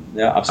 Auszeichnung.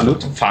 Ja,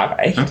 absolut. Fahrrad,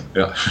 echt?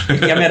 Ja.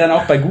 Die haben ja dann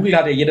auch bei Google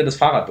hat ja jeder das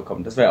Fahrrad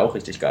bekommen. Das wäre ja auch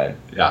richtig geil.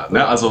 Ja,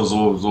 ne, also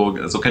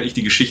so kenne ich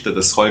die Geschichte,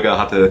 dass Holger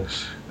hatte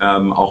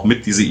auch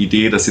mit diese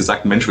Idee, dass sie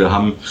sagten, Mensch, wir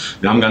haben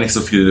gar nicht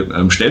so viel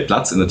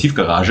Stellplatz in der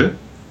Tiefgarage.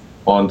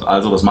 Und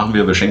also, was machen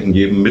wir? Wir schenken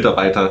jedem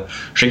Mitarbeiter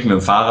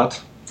ein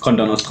Fahrrad.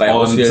 Konnte dann aus 3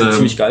 auswählen,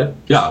 ziemlich geil.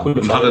 Ja,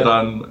 und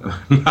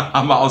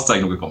haben wir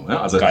Auszeichnung bekommen.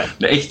 Ja? Also geil.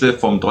 Eine echte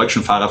vom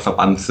Deutschen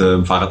Fahrradverband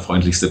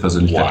fahrradfreundlichste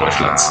Persönlichkeit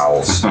Deutschlands.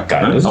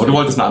 Geil. Aber du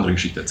wolltest eine andere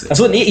Geschichte erzählen.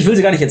 Achso, nee, ich will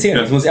sie gar nicht erzählen,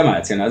 das muss er mal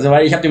erzählen. Also,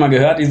 weil ich habe dir mal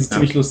gehört, die ist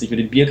ziemlich lustig mit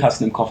dem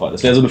Bierkasten im Koffer.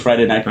 Das wäre so eine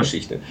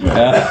Friday-Night-Geschichte.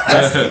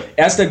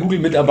 Erster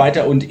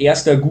Google-Mitarbeiter und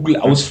erster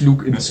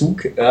Google-Ausflug im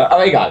Zug.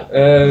 Aber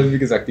egal, wie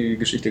gesagt, die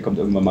Geschichte kommt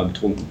irgendwann mal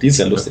betrunken. Die ist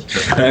ja lustig.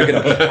 Genau.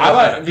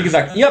 Aber wie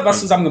gesagt, ihr habt was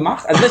zusammen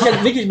gemacht. Also, was ich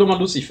halt wirklich nochmal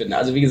lustig finde.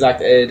 Also, wie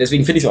gesagt,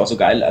 deswegen finde ich es auch so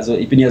geil. Also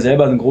ich bin ja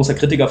selber ein großer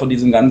Kritiker von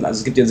diesem Ganzen. Also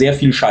es gibt ja sehr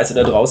viel Scheiße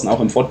da draußen, auch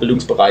im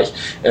Fortbildungsbereich.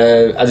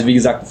 Also wie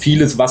gesagt,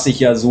 vieles, was sich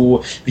ja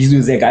so, wie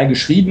du sehr geil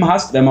geschrieben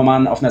hast, wenn man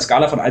mal auf einer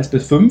Skala von 1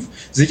 bis 5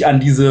 sich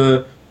an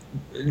diese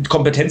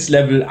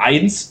Kompetenzlevel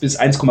 1 bis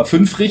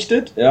 1,5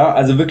 richtet. Ja,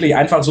 also wirklich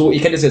einfach so,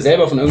 ich kenne das ja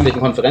selber von irgendwelchen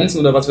Konferenzen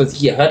oder was weiß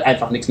ich, ihr hört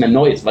einfach nichts mehr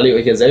Neues, weil ihr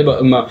euch ja selber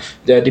immer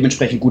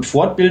dementsprechend gut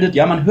fortbildet.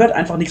 Ja, man hört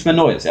einfach nichts mehr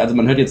Neues. Ja, also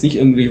man hört jetzt nicht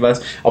irgendwie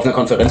was auf einer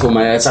Konferenz, wo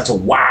man jetzt sagt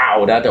so,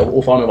 wow, da hat der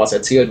OV noch was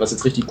erzählt, was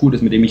jetzt richtig cool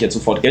ist, mit dem ich jetzt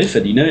sofort Geld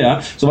verdiene.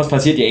 Ja, sowas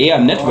passiert ja eher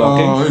im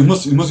Networking.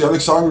 Ich muss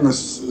ehrlich sagen,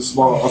 es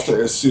war auf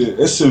der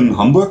SCS in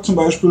Hamburg zum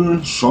Beispiel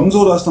schon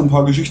so, dass da ein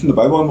paar Geschichten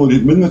dabei waren, wo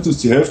mindestens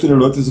die Hälfte der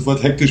Leute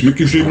sofort hektisch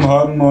mitgeschrieben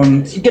haben.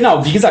 Und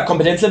genau, wie gesagt,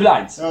 Kompetenzlevel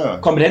 1. Ja.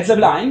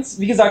 Kompetenzlevel 1,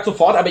 wie gesagt,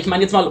 sofort, aber ich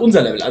meine jetzt mal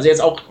unser Level. Also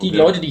jetzt auch die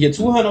Leute, die hier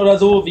zuhören oder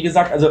so, wie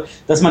gesagt, also,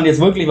 dass man jetzt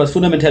wirklich was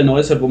fundamental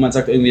Neues hört, wo man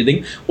sagt, irgendwie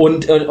Ding.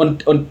 Und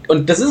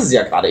das ist es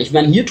ja gerade. Ich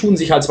meine, hier tun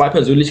sich halt zwei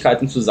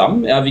Persönlichkeiten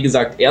zusammen. Ja, wie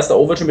gesagt, erster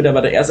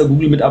Overture-Mitarbeiter, erster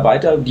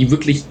Google-Mitarbeiter, die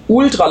wirklich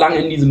ultra lange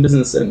in diesem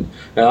Business sind.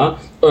 Ja,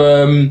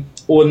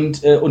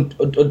 und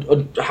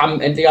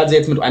haben entweder also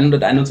jetzt mit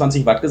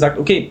 121 Watt gesagt,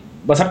 okay,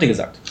 was habt ihr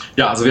gesagt?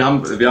 Ja, also wir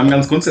haben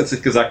ganz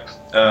grundsätzlich gesagt,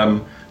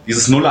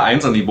 dieses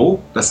 0-1er-Niveau,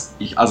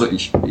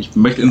 ich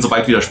möchte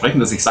insoweit widersprechen,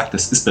 dass ich sage,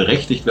 das ist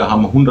berechtigt. Wir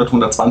haben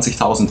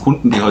 120.000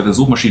 Kunden, die heute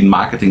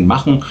Suchmaschinenmarketing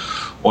machen.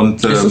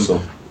 Und, ist das so?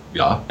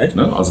 Ja,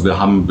 ne? Also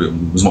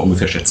müssen wir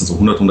ungefähr schätzen, so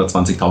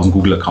 120.000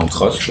 Google-Accounts in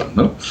Deutschland.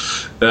 Ne?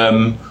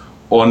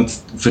 Und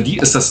für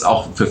viele ist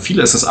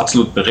das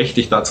absolut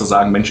berechtigt, da zu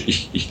sagen, Mensch,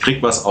 ich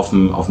krieg was auf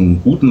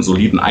einem guten,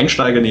 soliden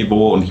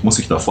Einsteigerniveau und ich muss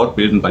mich da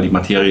fortbilden, weil die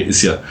Materie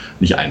ist ja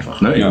nicht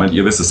einfach. Ne? Ich meine,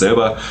 ihr wisst es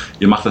selber,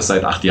 ihr macht das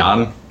seit 8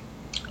 Jahren,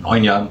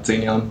 9 Jahren,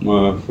 10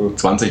 Jahren,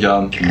 20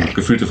 Jahren,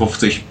 gefühlte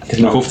 50,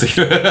 genau. 50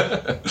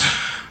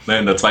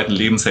 in der zweiten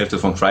Lebenshälfte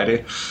von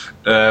Friday.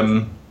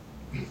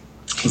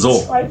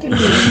 So.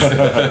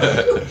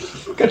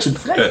 Ganz schön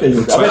frech, der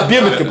Junge. Aber er hat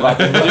Bier mitgebracht.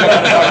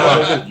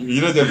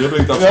 Jeder, der Bier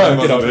bringt, darf sagen,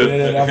 was er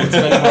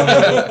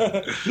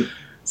will.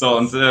 So,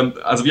 und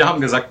also wir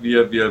haben gesagt,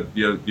 wir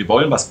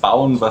wollen was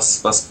bauen,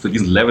 was für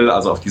diesen Level,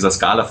 also auf dieser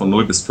Skala von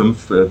 0 bis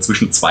 5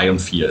 zwischen 2 und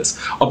 4 ist.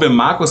 Ob wir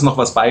Markus noch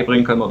was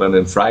beibringen können oder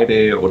den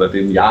Friday oder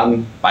den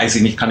Jan, weiß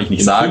ich nicht, kann ich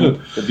nicht sagen.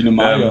 Der Biene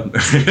Maria.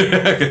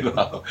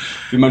 Genau.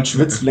 Wie man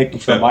Schwitzflecken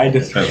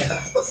vermeidet.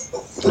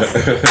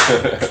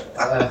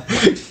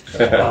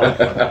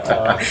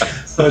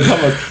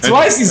 So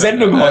heißt die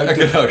Sendung heute.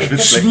 Genau,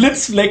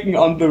 Schlitzflecken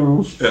on the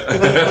roof.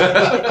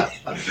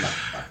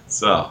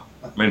 So.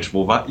 Mensch,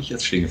 wo war ich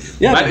jetzt stehen geblieben?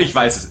 Ja, nein, ich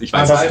weiß es.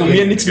 Dass du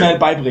mir nichts mehr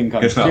beibringen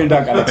kannst. Genau. Vielen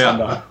Dank,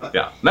 Alexander.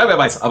 Ja. Na, wer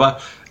weiß. Aber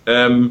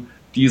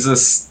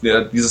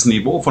dieses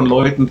Niveau von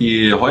Leuten,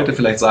 die heute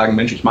vielleicht sagen,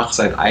 Mensch, ich mache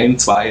seit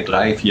 1, 2,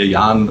 3, 4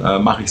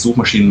 Jahren mache ich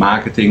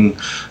Suchmaschinenmarketing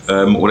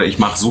oder ich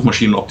mache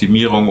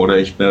Suchmaschinenoptimierung oder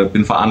ich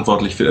bin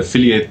verantwortlich für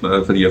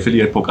die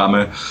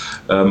Affiliate-Programme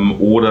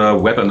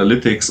oder Web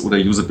Analytics oder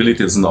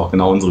Usability, das sind auch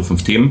genau unsere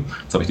 5 Themen.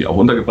 Jetzt habe ich die auch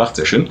untergebracht,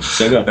 sehr schön.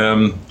 Sehr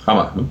geil.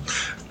 Hammer.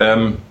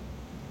 Ne?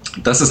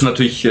 Das ist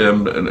natürlich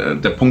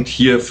der Punkt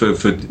hier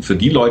für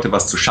die Leute,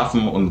 was zu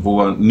schaffen und wo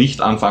wir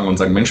nicht anfangen und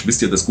sagen, Mensch,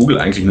 wisst ihr, dass Google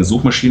eigentlich eine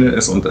Suchmaschine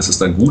ist und dass es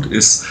dann gut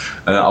ist,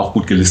 auch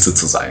gut gelistet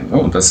zu sein. Ne?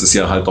 Und das ist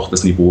ja halt doch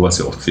das Niveau, was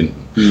wir oft finden.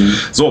 Mhm.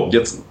 So,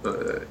 jetzt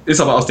ist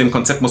aber aus dem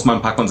Konzept muss man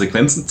ein paar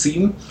Konsequenzen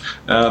ziehen,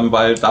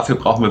 weil dafür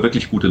brauchen wir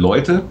wirklich gute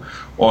Leute.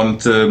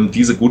 Und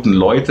diese guten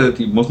Leute,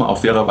 die muss man auch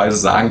fairerweise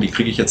sagen, die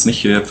kriege ich jetzt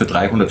nicht für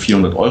 300,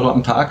 400 Euro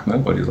am Tag,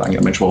 ne? Weil die sagen,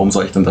 ja Mensch, warum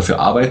soll ich denn dafür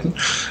arbeiten?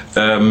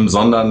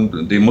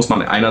 Sondern dem muss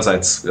man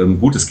einerseits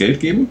gutes Geld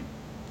geben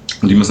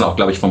und die müssen auch,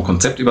 glaube ich, vom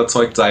Konzept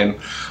überzeugt sein.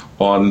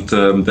 Und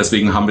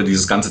deswegen haben wir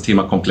dieses ganze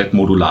Thema komplett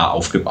modular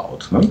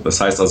aufgebaut. Ne?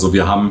 Das heißt also,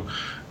 wir haben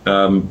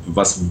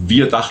was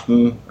wir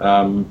dachten,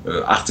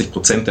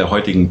 80% der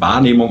heutigen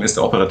Wahrnehmung ist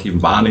der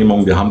operativen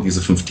Wahrnehmung. Wir haben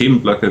diese 5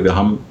 Themenblöcke, wir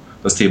haben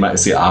das Thema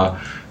SEA,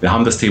 wir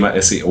haben das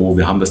Thema SEO,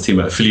 wir haben das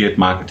Thema Affiliate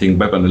Marketing,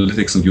 Web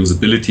Analytics und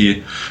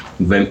Usability.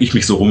 Und wenn ich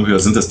mich so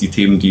rumhöre, sind das die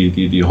Themen,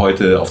 die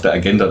heute auf der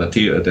Agenda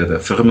der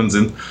Firmen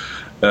sind.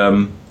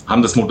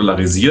 Haben das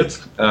modularisiert,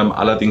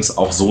 allerdings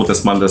auch so,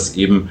 dass man das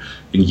eben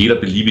in jeder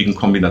beliebigen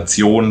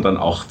Kombination dann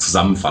auch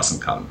zusammenfassen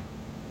kann.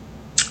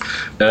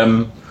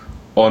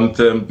 Und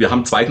wir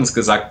haben zweitens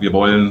gesagt, wir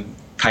wollen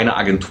keine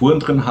Agenturen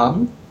drin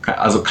haben.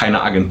 Also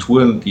keine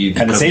Agenturen, die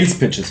keine Sales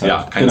Pitches haben.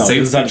 Ja, keine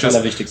Sales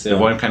Pitches. Wir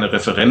wollen keine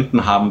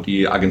Referenten haben,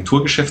 die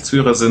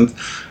Agenturgeschäftsführer sind.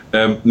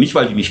 Nicht,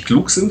 weil die nicht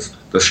klug sind,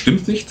 das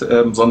stimmt nicht,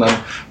 sondern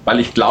weil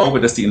ich glaube,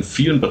 dass die in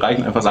vielen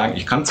Bereichen einfach sagen,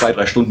 ich kann 2,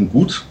 3 Stunden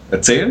gut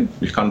erzählen,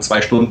 ich kann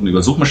 2 Stunden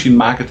über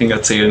Suchmaschinenmarketing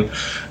erzählen.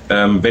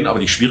 Wenn aber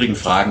die schwierigen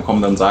Fragen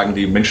kommen, dann sagen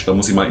die, Mensch, da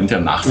muss ich mal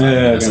intern nachfragen,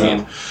 wie das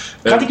geht.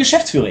 Gerade die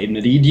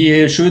Geschäftsführerebene,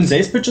 die schönen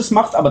Sales Pitches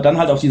macht, aber dann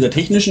halt auf dieser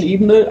technischen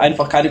Ebene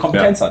einfach keine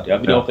Kompetenz hat, ja,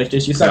 wie du auch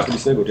richtig sagst, finde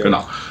ich sehr gut. Ja.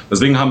 Genau.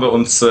 Deswegen haben wir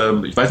uns,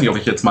 ich weiß nicht, ob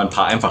ich jetzt mal ein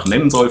paar einfach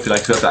nennen soll,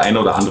 vielleicht hört der eine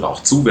oder andere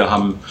auch zu. Wir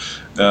haben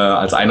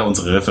als einer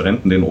unserer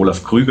Referenten den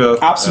Olaf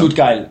Krüger. Absolut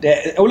geil.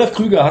 Der Olaf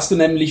Krüger hast du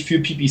nämlich für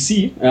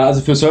PPC,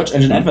 also für Search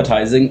Engine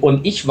Advertising,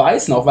 und ich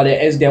weiß noch,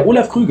 weil der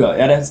Olaf Krüger,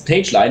 ja, der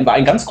Pageline war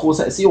ein ganz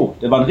großer SEO.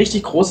 Der war ein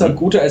richtig großer,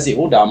 guter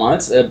SEO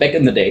damals, back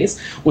in the days,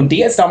 und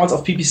der ist damals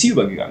auf PPC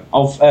übergegangen,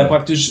 auf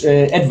praktisch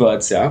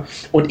AdWords, ja.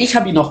 Und ich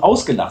habe ihn noch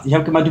ausgelacht. Ich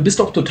habe gemeint, du bist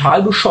doch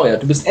total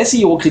bescheuert. Du bist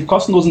SEO, kriegst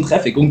kostenlosen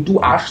Traffic und du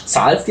Arsch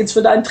zahlst jetzt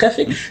für deinen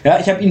Traffic. Ja,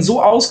 ich habe ihn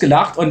so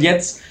ausgelacht und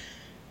jetzt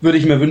würde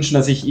ich mir wünschen,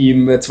 dass ich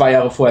ihm 2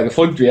 Jahre vorher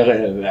gefolgt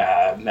wäre.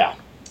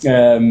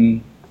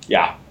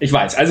 Ja, ich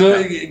weiß. Also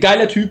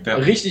geiler Typ,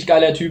 richtig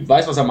geiler Typ,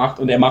 weiß, was er macht,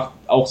 und er macht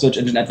auch Search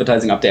Engine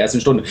Advertising ab der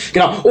ersten Stunde.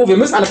 Genau. Oh, wir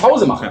müssen eine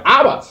Pause machen.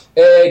 Aber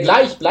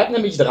gleich bleibt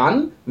nämlich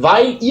dran,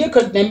 weil ihr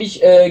könnt nämlich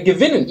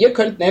gewinnen. Ihr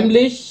könnt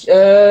nämlich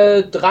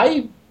 3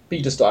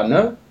 bietest du an,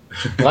 ne?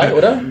 3,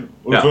 oder?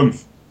 Oder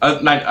 5.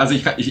 Nein, also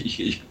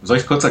soll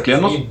ich es kurz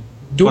erklären noch?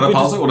 Vor der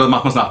Pause oder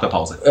machen wir es nach der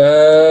Pause?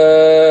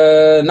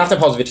 Nach der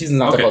Pause, wir teasen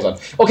nach der Pause an.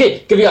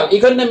 Okay, ihr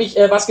könnt nämlich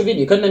was gewinnen.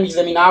 Ihr könnt nämmich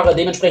Seminare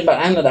dementsprechend bei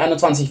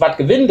 121 Watt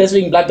gewinnen.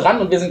 Deswegen bleibt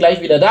dran und wir sind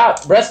gleich wieder da.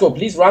 Brasco,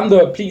 please run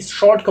the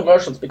short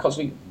commercials because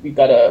we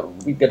gotta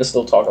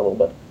still talk a little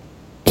bit.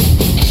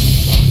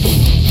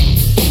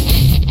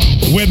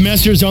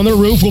 Webmasters on the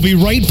Roof will be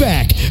right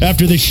back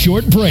after this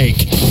short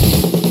break.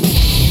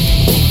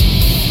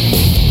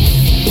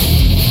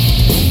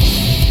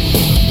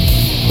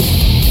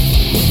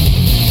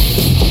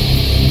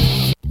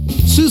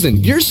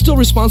 Susan, you're still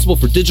responsible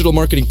for digital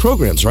marketing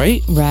programs,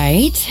 right?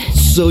 Right.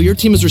 So your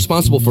team is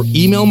responsible for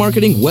email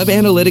marketing, web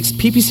analytics,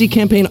 PPC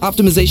campaign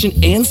optimization,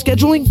 and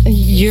scheduling?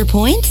 Your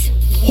point?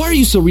 Why are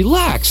you so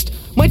relaxed?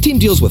 My team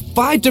deals with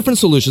 5 different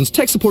solutions,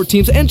 tech support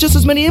teams, and just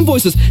as many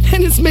invoices,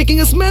 and it's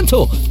making us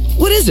mental.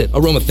 What is it?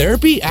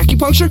 Aromatherapy?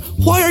 Acupuncture?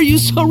 Why are you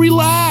so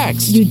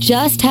relaxed? You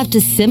just have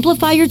to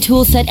simplify your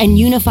tool set and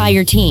unify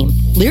your team.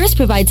 Lyris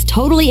provides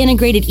totally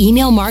integrated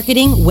email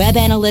marketing, web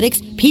analytics,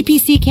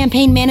 PPC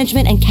campaign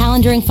management, and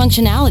calendaring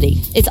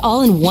functionality. It's all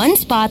in one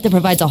spot that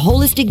provides a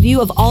holistic view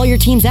of all your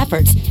team's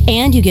efforts.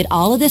 And you get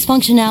all of this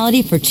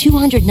functionality for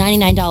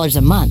 $299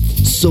 a month.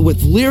 So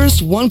with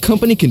Lyris, one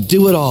company can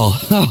do it all.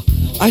 Oh,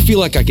 I feel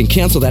like I can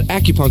cancel that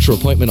acupuncture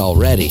appointment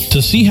already.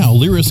 To see how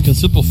Lyris can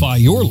simplify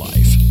your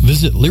life,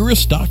 visit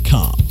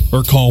Lyris.com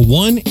or call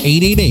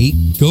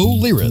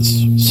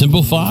 1-888-GO-LYRIS.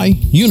 Simplify,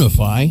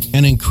 unify,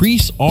 and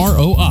increase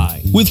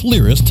ROI with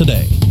Lyris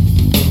today.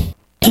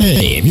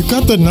 Hey, have you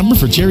got the number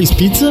for Jerry's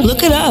Pizza?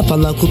 Look it up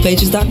on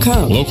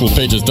localpages.com.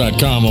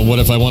 Localpages.com? Well, what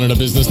if I wanted a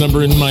business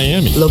number in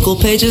Miami?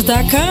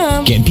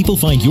 Localpages.com. Can people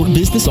find your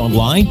business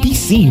online? Be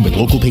seen with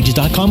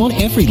localpages.com on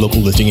every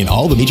local listing in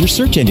all the major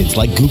search engines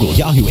like Google,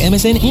 Yahoo,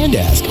 MSN, and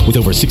Ask. With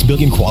over 6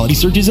 billion quality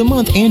searches a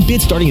month and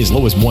bids starting as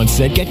low as 1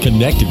 cent, get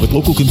connected with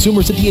local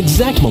consumers at the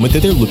exact moment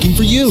that they're looking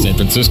for you. San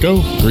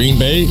Francisco, Green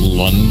Bay,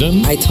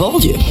 London. I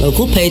told you.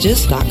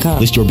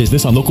 Localpages.com. List your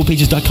business on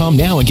localpages.com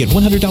now and get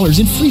 $100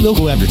 in free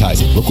local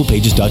advertising.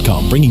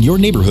 Localpages.com, bringing your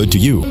neighborhood to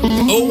you.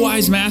 Oh,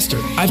 wise master,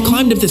 I've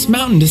climbed up this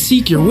mountain to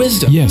seek your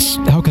wisdom. Yes,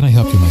 how can I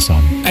help you, my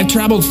son? I've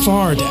traveled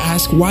far to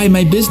ask why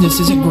my business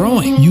isn't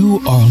growing.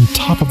 You are on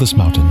top of this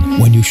mountain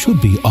when you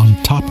should be on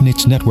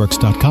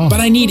topnichenetworks.com. But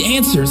I need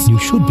answers. You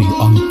should be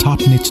on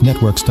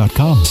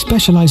topnichenetworks.com,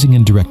 specializing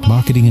in direct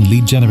marketing and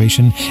lead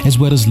generation as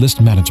well as list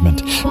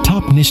management.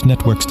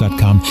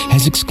 Topnichenetworks.com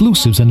has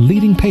exclusives and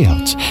leading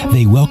payouts.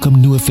 They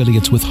welcome new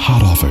affiliates with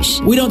hot offers.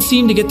 We don't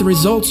seem to get the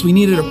results we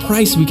need at a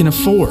price we can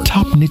afford.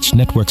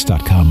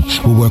 TopNicheNetworks.com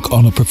will work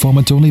on a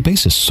performance-only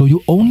basis, so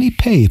you only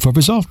pay for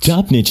results.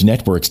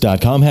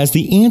 TopNicheNetworks.com has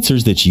the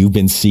answers that you've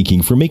been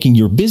seeking for making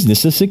your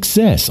business a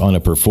success on a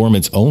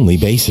performance-only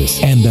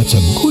basis. And that's a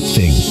good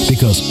thing,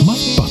 because my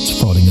butt's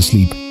falling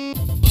asleep.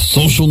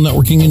 Social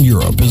networking in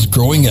Europe is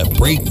growing at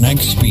breakneck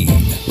speed.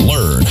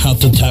 Learn how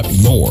to tap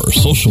your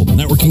social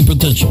networking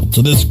potential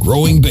to this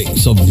growing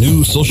base of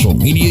new social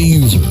media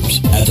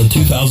users at the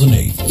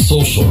 2008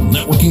 Social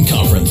Networking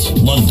Conference,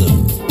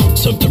 London,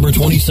 September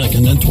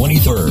 22nd and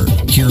 23rd.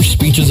 Hear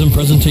speeches and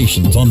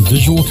presentations on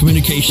visual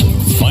communication,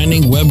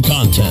 finding web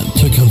content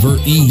to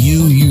convert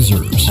EU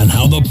users, and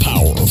how the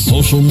power of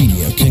social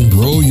media can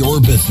grow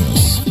your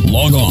business.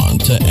 Log on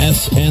to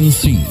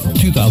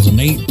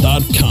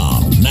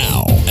snc2008.com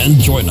now and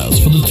join us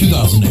for the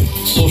 2008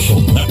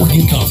 Social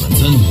Networking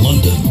Conference in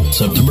London,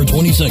 September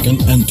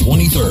 22nd and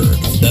 23rd.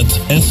 That's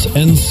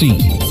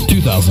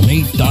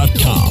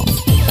snc2008.com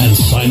and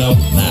sign up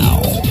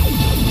now.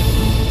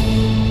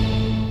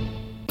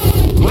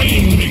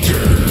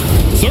 Rainmaker.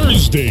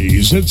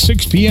 Thursdays at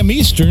 6 p.m.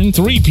 Eastern,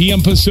 3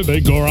 p.m.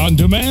 Pacific, or on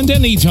demand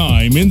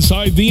anytime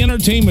inside the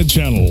Entertainment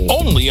Channel.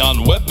 Only on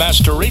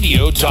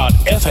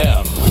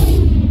WebmasterRadio.fm.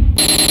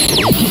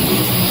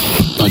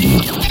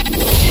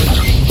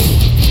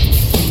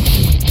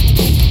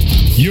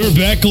 You're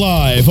back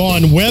live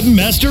on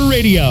Webmaster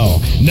Radio.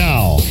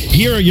 Now,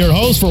 here are your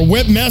hosts for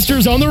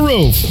Webmasters on the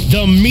Roof,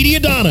 the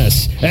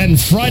Mediadonis, and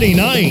Friday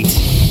Night.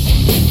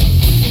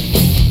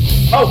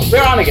 Oh,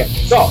 we're on again.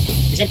 So,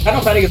 ich habe gerade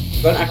noch fertig gesagt,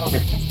 wir sollen einfach mal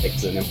den Platz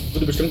wechseln. Das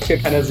würde bestimmt hier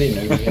keiner sehen,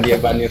 wenn die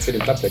beiden jetzt hier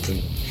den Platz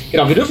wechseln.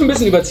 Genau, wir dürfen ein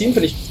bisschen überziehen,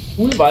 finde ich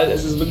cool, weil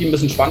es ist wirklich ein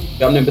bisschen spannend.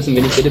 Wir haben ja ein bisschen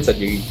wenig Redezeit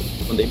hier gegeben.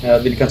 Von dem her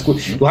finde ich ganz cool.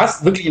 Du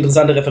hast wirklich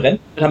interessante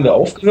Referenten, damit haben wir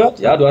aufgehört.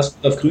 Ja, du hast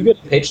Rudolf Krüger,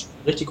 die Page,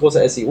 richtig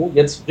großer SEO,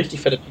 jetzt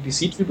richtig fetter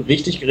PPC-Typ,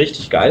 richtig,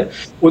 richtig geil.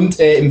 Und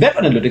im Web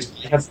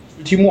Analytics-Bereich hat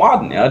Timo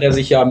Aden, ja, der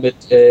sich ja mit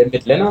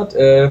Lennart,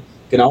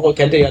 genau,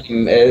 kennt ihr ja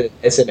den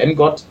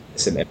SMM-Gott,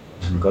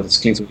 Gott, das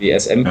klingt so wie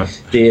SM, ja.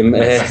 dem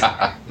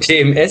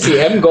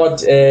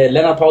SEM-Gott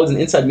Lennart Paulsen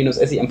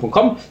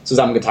inside-sem.com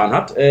zusammengetan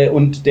hat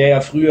und der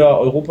ja früher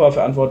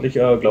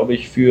Europa-Verantwortlicher, glaube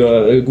ich,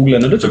 für Google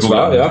Analytics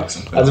war. Ja.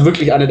 Also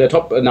wirklich einer der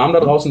Top-Namen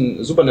da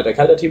draußen, super netter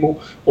Kerl, der Timo.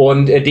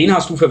 Und den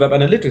hast du für Web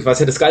Analytics, was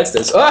ja das Geilste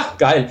ist. Ah,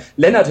 geil.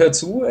 Lennart hört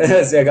zu,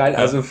 sehr geil,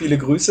 also viele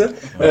Grüße.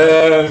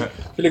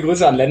 Viele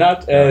Grüße an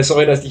Lennart.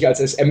 Sorry, dass ich dich als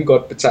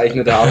SM-Gott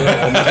bezeichnet habe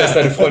und dass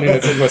deine Freundin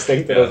jetzt irgendwas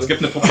denkt. Ja, es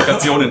gibt eine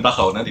Publikation in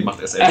Dachau, ne? Die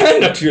macht SM.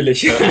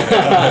 Natürlich.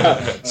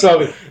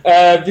 Sorry.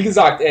 Wie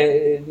gesagt,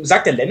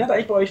 sagt der Lennart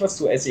eigentlich bei euch was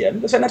zu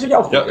SEM? Das wäre natürlich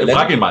auch gut. Ja,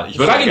 frag ihn mal. Ich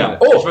würde gerne.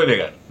 Oh. Ich würde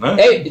gerne. Ne?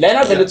 Ey,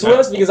 Lennart, wenn du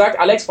zuhörst, wie gesagt,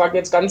 Alex fragt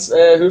jetzt ganz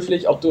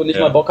höflich, ob du nicht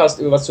mal Bock hast,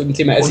 über was zu dem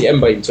Thema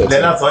SEM bei ihm zu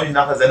erzählen. Lennart, soll ich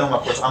nach der Sendung mal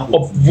kurz anrufen?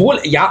 Obwohl,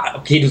 ja,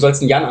 okay, du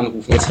sollst einen Jan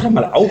anrufen. Jetzt hör doch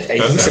mal auf, ey.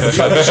 Du bist ja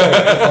wahrscheinlich so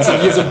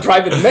hier so ein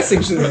Private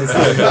Message.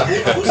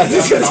 Das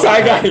ist jetzt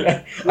total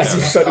geil.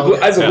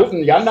 Also ruf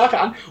einen Jan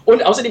nachher an.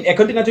 Und außerdem, er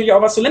könnte natürlich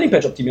auch was zur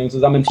Landingpage-Optimierung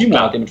zusammen mit Timo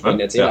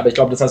dementsprechend erzählen. Aber ich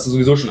glaube, das hast du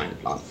sowieso schon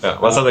eingeplant. Ja,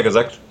 was hat er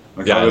gesagt?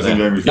 Ja,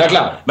 na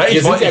klar. Na,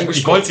 ich wollte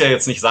es ja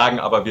jetzt nicht sagen,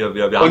 aber wir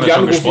haben ja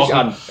schon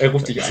gesprochen. Er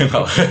ruft dich an.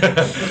 Genau.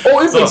 Oh,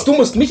 übrigens, du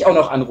musst mich auch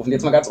noch anrufen.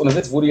 Jetzt mal ganz ohne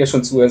Witz, wo du ja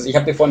schon zuhörst. Ich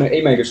habe dir vorhin eine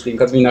E-Mail geschrieben.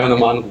 Kannst du mich nachher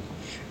nochmal anrufen.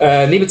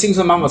 Nee,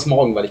 beziehungsweise machen wir es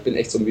morgen, weil ich bin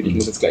echt so müde. Ich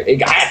muss jetzt gleich.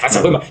 Egal, was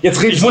auch immer.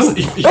 Jetzt rede ich.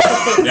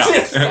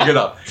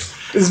 Genau.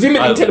 Das ist wie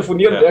mit dem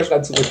Telefonieren und der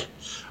schreibt zurück.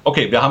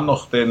 Okay, wir haben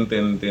noch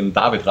den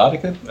David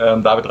Radeke.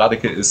 David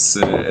Radeke ist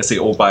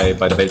SEO bei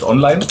der Welt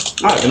Online.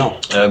 Ah, genau.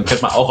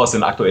 Kennt man auch aus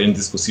den aktuellen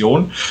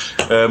Diskussionen.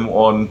 Da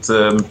bin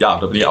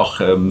ich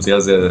auch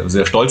sehr, sehr,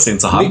 sehr stolz, den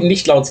zu haben.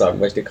 Nicht laut sagen,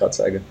 weil ich dir gerade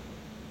zeige.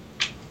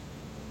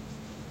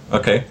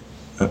 Okay.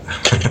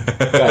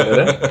 Geil,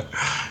 oder?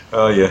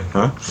 Oh je.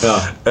 Yeah.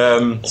 Ja.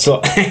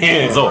 So.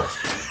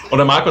 Und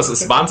der Markus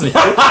ist wahnsinnig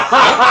gut.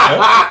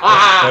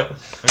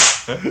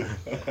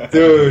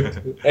 Dude,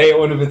 ey,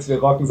 ohne Witz, wir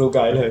rocken so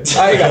geil.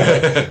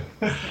 Egal.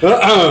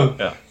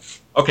 Ja.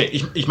 Okay,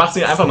 ich mache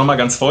sie einfach nochmal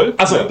ganz voll,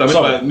 Achso, damit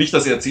wir nicht,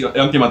 dass jetzt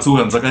irgendjemand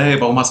zuhört und sagt,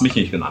 hey, warum hast du mich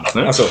nicht genannt?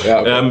 Ne? Achso,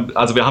 ja. Okay.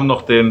 Also wir haben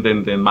noch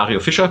den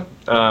Mario Fischer,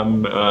 wir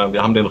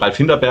haben den Ralf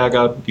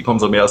Hinterberger, die kommen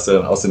so mehr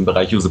aus dem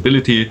Bereich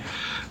Usability,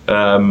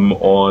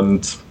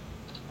 und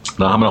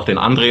da haben wir noch den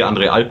André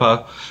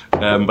Alper,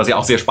 was ich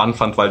auch sehr spannend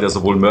fand, weil der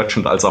sowohl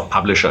Merchant als auch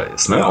Publisher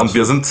ist. Ne? Ja, und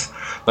wir sind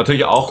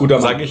natürlich auch,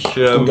 sage ich,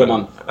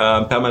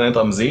 permanent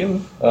am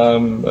Sehen,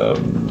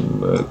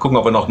 gucken,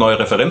 ob wir noch neue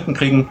Referenten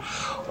kriegen.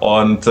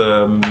 Und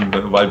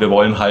weil wir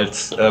wollen halt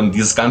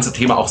dieses ganze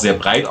Thema auch sehr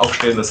breit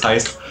aufstellen. Das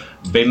heißt,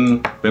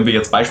 wenn wir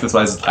jetzt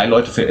beispielsweise 3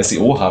 Leute für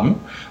SEO haben,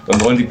 dann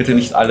wollen die bitte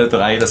nicht alle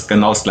 3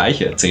 genau das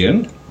Gleiche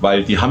erzählen,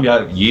 weil die haben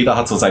ja, jeder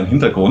hat so seinen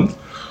Hintergrund.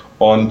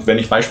 Und wenn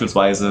ich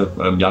beispielsweise,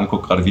 Jan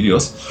guckt gerade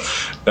Videos,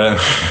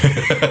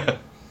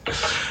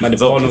 meine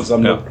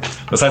Pornosammlung. Ja.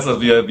 Das heißt, also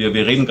wir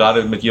reden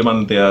gerade mit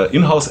jemandem, der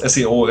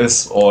Inhouse-SEO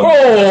ist. Und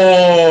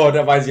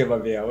da weiß ich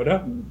aber wer,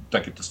 oder? Da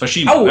gibt es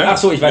verschiedene. Oh, ach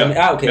so, ich weiß nicht.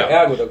 Ja, okay.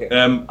 Ja, gut, okay.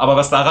 Aber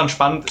was daran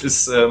spannend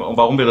ist, und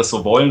warum wir das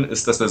so wollen,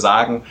 ist, dass wir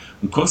sagen,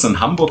 ein Kurs in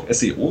Hamburg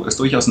SEO ist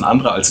durchaus ein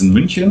anderer als in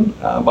München,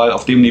 weil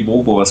auf dem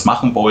Niveau, wo wir es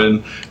machen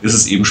wollen, ist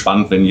es eben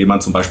spannend, wenn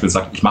jemand zum Beispiel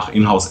sagt, ich mache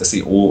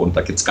Inhouse-SEO und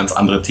da gibt es ganz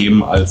andere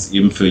Themen als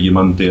eben für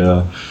jemanden,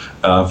 der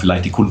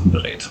vielleicht die Kunden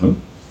berät. Ne?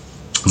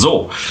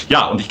 So,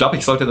 ja, und ich glaube,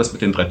 ich sollte das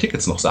mit den 3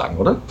 Tickets noch sagen,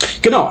 oder?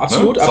 Genau,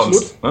 absolut, ne? absolut.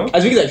 Sonst, ne?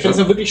 Also wie gesagt, ich finde es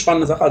eine wirklich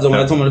spannende Sache, also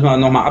jetzt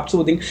noch mal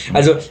abzudingen.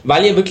 Also,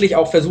 weil ihr wirklich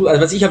auch versucht,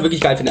 also was ich ja wirklich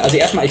geil finde, also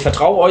erstmal, ich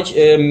vertraue euch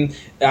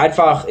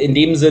einfach in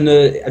dem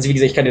Sinne, also wie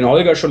gesagt, ich kenne den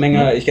Holger schon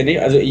länger, ich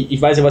kenne also ich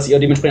weiß ja, was ihr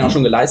dementsprechend auch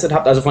schon geleistet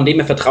habt, also von dem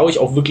her vertraue ich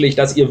auch wirklich,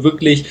 dass ihr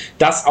wirklich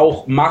das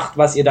auch macht,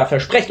 was ihr da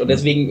versprecht, und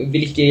deswegen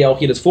will ich dir ja auch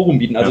hier das Forum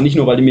bieten, also nicht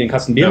nur, weil du mir einen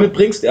Kasten Bier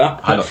mitbringst,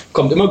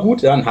 kommt immer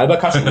gut, ein halber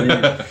Kasten,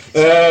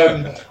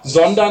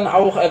 sondern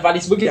auch, weil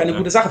ich es wirklich eine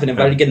gute Sache finde,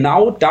 weil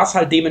genau das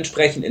halt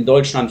dementsprechend in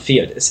Deutschland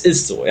fehlt. Es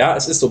ist so, ja,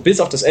 es ist so, bis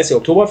auf das SEO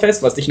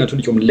Oktoberfest, was dich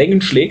natürlich um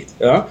Längen schlägt,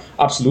 ja,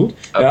 absolut.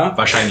 Ja.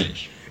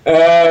 Wahrscheinlich.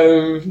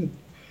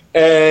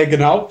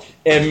 Genau.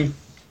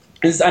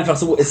 Es ist einfach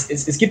so,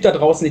 es gibt da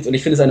draußen nichts, und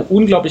ich finde es eine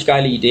unglaublich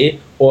geile Idee,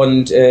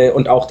 und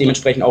auch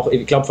dementsprechend auch,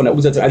 ich glaube, von der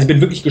Umsetzung, also ich bin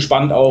wirklich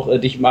gespannt, auch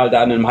dich mal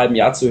da in einem halben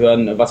Jahr zu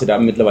hören, was ihr da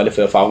mittlerweile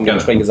für Erfahrungen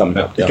dementsprechend gesammelt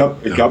habt. Ja.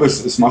 Ich glaube,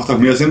 es macht auch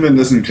mehr Sinn, wenn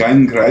das in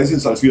kleinen Kreis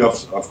ist, als wie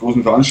auf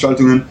großen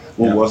Veranstaltungen,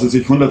 wo was weiß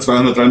ich, 100,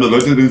 200, 300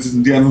 Leute drin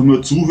sind, die einfach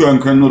nur zuhören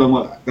können oder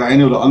mal der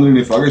eine oder andere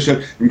eine Frage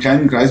stellt. Im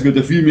kleinen Kreis wird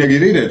ja viel mehr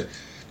geredet.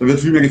 Da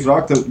wird viel mehr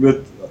gefragt, da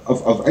wird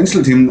auf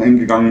Einzelthemen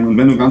eingegangen, und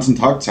wenn du den ganzen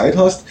Tag Zeit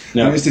hast,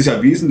 dann ist das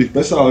ja wesentlich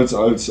besser, als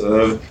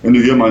wenn du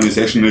hier mal eine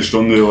Session, eine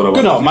Stunde oder was.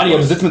 Genau, Manni,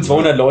 du sitzt mit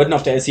 200 Leuten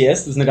auf der SES,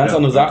 das ist eine ganz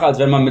andere Sache, als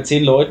wenn man mit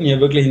 10 Leuten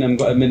hier wirklich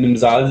in einem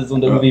Saal sitzt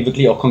und irgendwie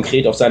wirklich auch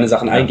konkret auf seine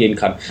Sachen eingehen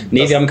kann.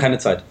 Nee, wir haben keine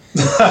Zeit.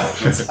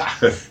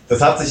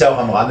 Das hat sich ja auch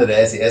am Rande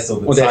der SES so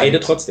gezeigt. Und er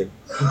redet trotzdem.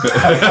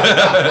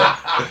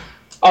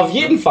 Auf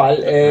jeden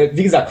Fall,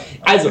 wie gesagt,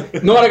 also,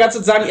 nur mal ganz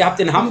zu sagen, ihr habt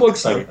in Hamburg,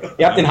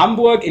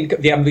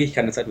 wir haben wirklich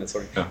keine Zeit mehr,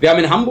 sorry. Ja. Wir haben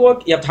in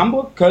Hamburg, ihr habt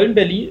Hamburg, Köln,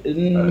 Berlin,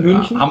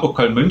 München. Hamburg,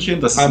 Köln,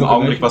 München, das ist im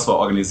Augenblick, was wir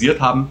organisiert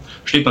haben.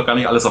 Steht noch gar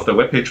nicht alles auf der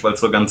Webpage, weil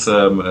wir ganz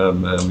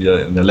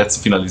wir in der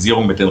letzten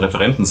Finalisierung mit den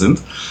Referenten sind.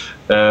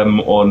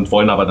 Und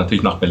wollen aber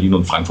natürlich nach Berlin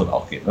und Frankfurt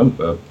auch gehen.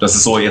 Ne? Das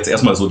ist so jetzt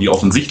erstmal so die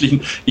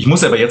offensichtlichen. Ich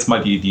muss aber jetzt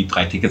mal die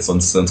 3 Tickets,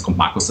 sonst kommt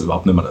Markus da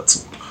überhaupt nicht mehr dazu.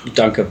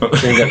 Danke.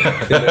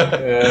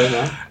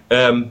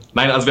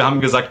 Nein, also wir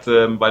haben gesagt,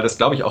 weil das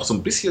glaube ich auch so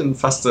ein bisschen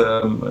fast so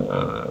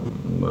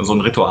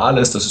ein Ritual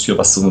ist, dass es hier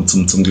was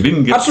zum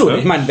Gewinnen gibt. Absolut, ne?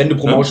 Ich meine, wenn du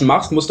Promotion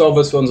machst, musst du auch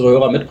was für unsere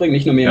Hörer mitbringen,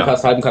 nicht nur mir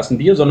einen halben Kasten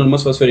Bier, sondern du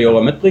musst was für die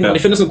Hörer mitbringen. Und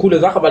ich finde es eine coole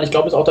Sache, weil ich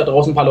glaube, es auch da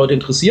draußen ein paar Leute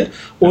interessiert.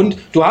 Und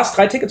du hast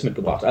 3 Tickets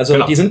mitgebracht,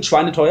 also die sind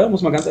schweineteuer,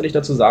 muss man ganz ehrlich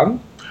dazu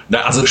sagen.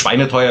 Na, also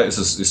schweineteuer das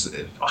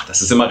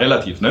ist immer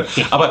relativ, ne?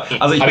 Aber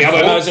also ich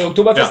habe im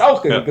Oktoberfest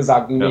auch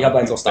gesagt, ich habe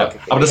eins auf Start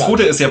gekriegt. Aber das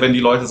Gute ist ja, wenn die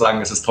Leute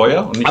sagen, es ist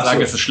teuer und nicht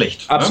sagen, es ist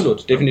schlecht. Absolut,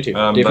 ne? Definitiv.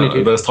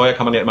 Über das Teuer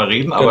kann man ja immer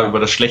reden, aber über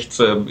das Schlecht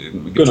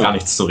gibt es gar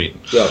nichts zu reden.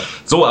 Ja.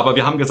 So, aber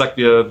wir haben gesagt,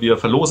 wir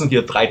verlosen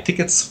hier 3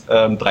 Tickets,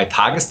 3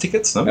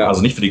 Tagestickets, ne?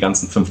 Also nicht für die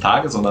ganzen 5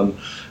 Tage, sondern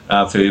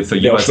für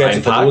jeweils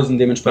einen Tag. Verlosen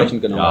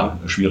dementsprechend, genau. Ja,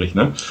 schwierig,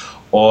 ne?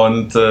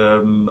 Und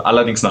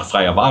allerdings nach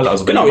freier Wahl.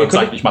 Also wenn jemand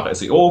sagt, ich mache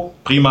SEO,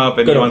 prima.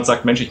 Wenn jemand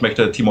sagt, Mensch, ich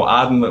möchte Timo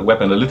Aden,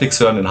 Web Analytics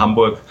hören in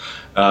Hamburg,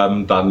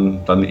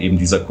 dann eben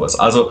dieser Kurs.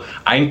 Also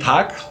ein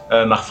Tag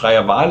nach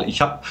freier Wahl.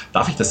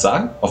 Darf ich das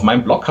sagen? Auf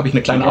meinem Blog habe ich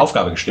eine kleine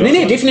Aufgabe gestellt.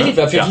 Nee, definitiv.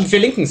 Wir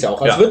verlinken es ja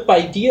auch. Es wird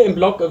bei dir im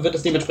Blog wird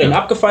es dementsprechend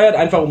abgefeiert,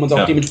 einfach um uns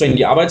auch dementsprechend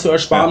die Arbeit zu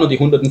ersparen und die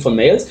Hunderten von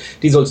Mails.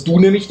 Die sollst du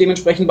nämlich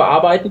dementsprechend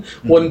bearbeiten.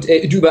 Und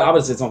du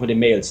überarbeitest jetzt noch mit den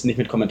Mails, nicht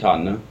mit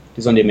Kommentaren, ne?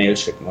 Die sollen dir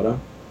Mails schicken, oder?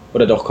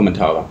 Oder doch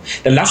Kommentare.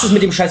 Dann lass es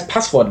mit dem scheiß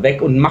Passwort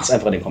weg und mach's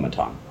einfach in den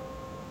Kommentaren.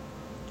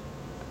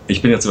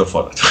 Ich bin jetzt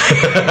überfordert.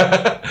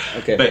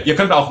 Okay. Ihr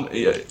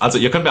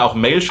könnt mir auch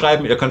Mail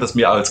schreiben, ihr könnt es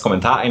mir als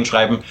Kommentar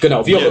einschreiben.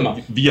 Genau, wie auch immer.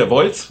 Wie ihr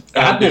wollt.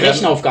 Er hat eine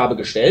Rechenaufgabe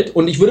gestellt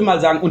und ich würde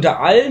mal sagen, unter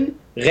allen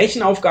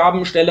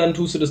Rechenaufgabenstellern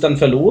tust du das dann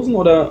verlosen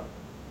oder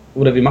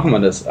wie machen wir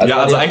das?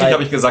 Also eigentlich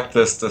habe ich gesagt,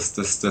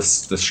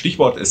 das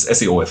Stichwort ist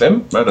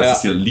SEO-FM.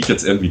 Das liegt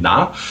jetzt irgendwie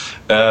nah.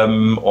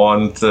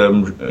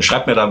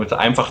 Schreibt mir damit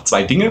einfach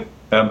 2 Dinge.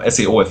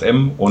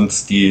 SEO-FM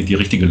und die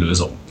richtige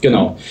Lösung.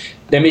 Genau.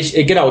 Ihr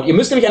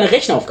müsst nämlich eine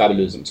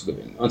Rechenaufgabelösung zu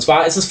gewinnen. Und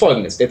zwar ist es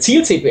folgendes. Der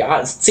Ziel-CPA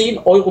ist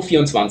 10,24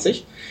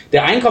 €.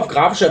 Der Einkauf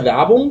grafischer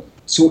Werbung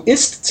zu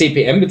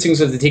Ist-CPM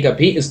bzw.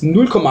 TKP ist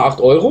 0,8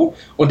 €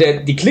 und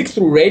die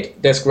Click-Through-Rate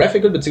des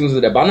Graphical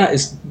bzw. der Banner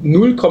ist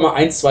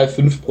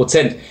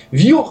 0,125%.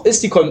 Wie hoch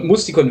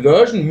muss die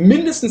Conversion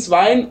mindestens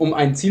sein, um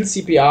ein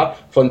Ziel-CPA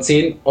von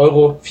 10,24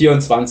 €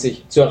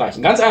 zu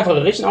erreichen? Ganz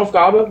einfache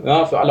Rechenaufgabe,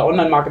 für alle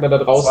Online-Marketer da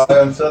draußen.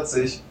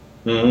 42.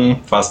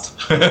 Fast.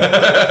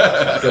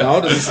 Genau,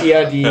 das ist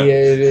eher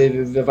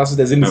was ist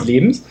der Sinn des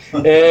Lebens?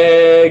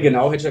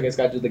 Genau, Hitchhiker's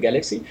Guide to the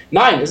Galaxy.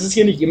 Nein, es ist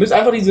hier nicht. Ihr müsst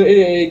einfach diese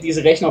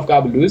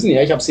Rechenaufgabe lösen.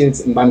 Ja, ich habe sie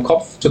jetzt in meinem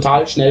Kopf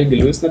total schnell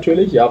gelöst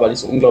natürlich, weil ich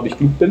so unglaublich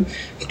klug bin.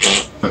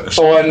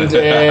 Und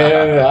ich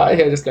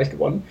habe das gleich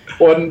gewonnen.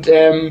 Und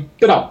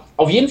genau,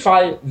 auf jeden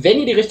Fall, wenn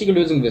ihr die richtige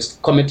Lösung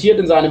wisst, kommentiert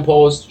in seinem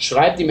Post,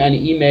 schreibt ihm eine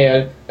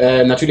E-Mail,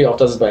 natürlich auch,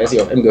 dass es bei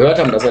SEO-FM gehört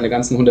haben, dass seine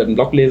ganzen hunderten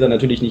Blogleser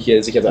natürlich nicht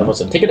sich jetzt einfach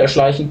so ein Ticket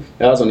erschleichen,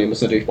 sondern ihr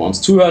müsst natürlich bei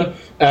uns zuhören.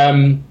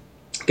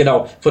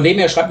 Genau, von dem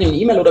her schreibt ihm eine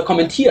E-Mail oder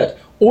kommentiert.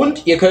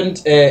 Und ihr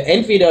könnt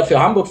entweder für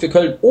Hamburg, für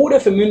Köln oder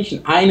für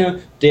München eine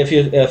der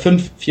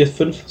 5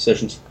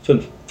 Sessions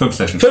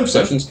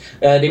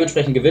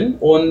dementsprechend gewinnen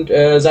und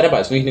seid dabei.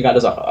 Das finde ich eine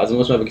geile Sache. Also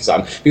muss man wirklich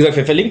sagen. Wie gesagt,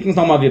 wir verlinken es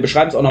nochmal, wir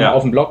beschreiben es auch nochmal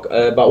auf dem Blog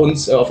bei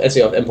uns auf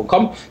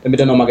seofm.com, damit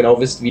ihr nochmal genau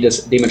wisst, wie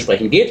das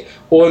dementsprechend geht.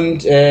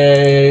 Und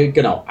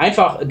genau,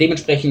 einfach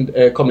dementsprechend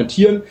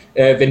kommentieren.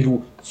 Wenn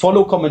du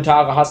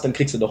Follow-Kommentare hast, dann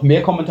kriegst du noch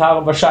mehr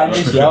Kommentare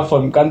wahrscheinlich,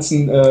 vom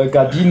ganzen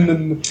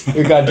Gardinen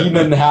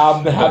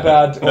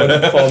Herbert und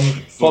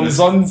vom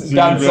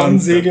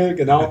Sonnensegel,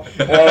 genau.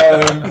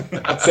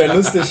 Sehr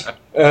lustig.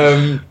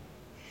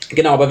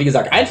 Genau, aber wie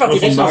gesagt, einfach die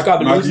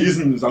Rechenaufgabe lösen. Mark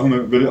Isen ist auch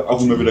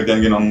immer wieder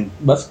gern genommen.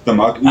 Was? Der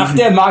Mark Isen. Ach,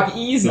 der Mark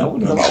Isen. Oh,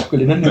 das haben wir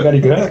aufgelegt, haben wir gar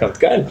nicht gehört gehabt.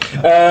 Geil.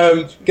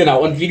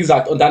 Genau, und wie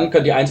gesagt, und dann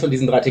könnt ihr eins von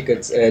diesen 3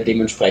 Tickets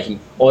dementsprechend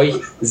euch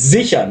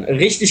sichern.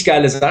 Richtig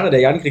geile Sache. Der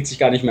Jan kriegt sich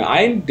gar nicht mehr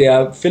ein.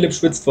 Der Philipp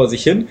schwitzt vor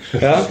sich hin.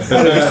 Ja,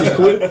 richtig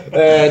cool.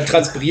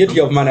 Transpiriert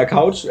hier auf meiner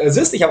Couch.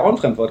 Siehst, ich habe auch ein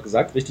Fremdwort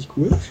gesagt. Richtig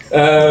cool.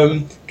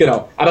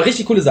 Genau, aber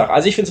richtig coole Sache.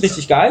 Also ich finde es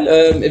richtig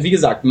geil. Wie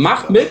gesagt,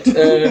 macht mit.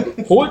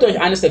 Holt euch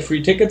eines der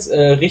Free Tickets.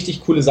 Richtig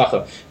coole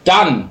Sache.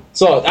 Dann,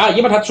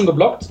 jemand hat schon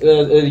geblockt,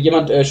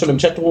 jemand schon im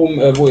Chatroom,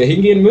 wo ihr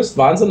hingehen müsst.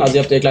 Wahnsinn, also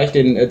ihr habt ja gleich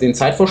den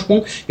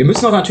Zeitvorsprung. Wir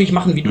müssen auch natürlich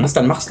machen, wie du das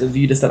dann machst,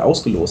 wie das dann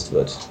ausgelost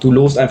wird. Du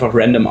lost einfach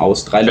random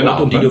aus 3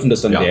 Leute und die dürfen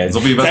das dann wählen.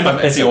 So wie wir es beim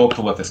SEO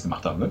Oktoberfest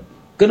gemacht haben, ne?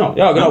 Genau,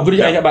 würde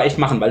ich eigentlich aber echt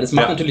machen, weil das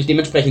macht natürlich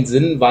dementsprechend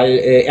Sinn, weil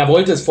er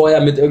wollte es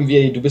vorher mit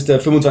irgendwie, du bist der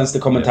 25.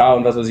 Kommentar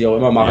und was weiß ich auch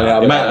immer machen.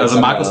 Also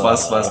Markus war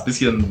es ein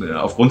bisschen,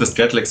 aufgrund des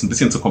Jetlags ein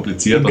bisschen bisschen zu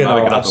kompliziert. Und dann habe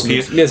ich gedacht,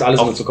 okay, mir ist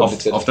alles nur zu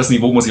kompliziert. Auf das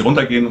Niveau muss ich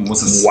runtergehen und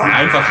muss es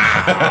einfach.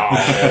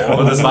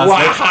 Und das war's. Wow!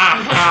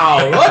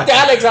 Und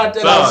der Alex hat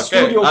das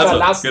Studio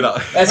verlassen. Genau.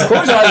 Er ist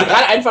komischerweise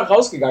gerade einfach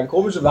rausgegangen.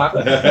 Komische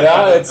Sache.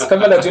 Ja, jetzt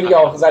können wir natürlich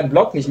auch seinen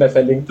Blog nicht mehr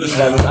verlinken,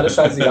 weil uns alles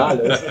scheißegal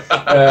ist.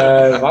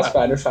 Was für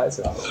eine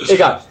Scheiße.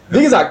 Egal.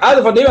 Wie gesagt,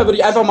 also von dem her würde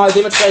ich einfach mal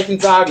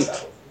dementsprechend sagen,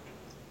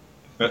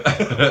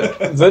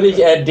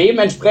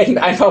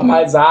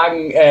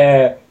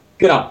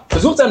 genau,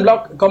 besucht seinen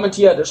Blog,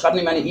 kommentiert, schreibt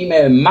ihm eine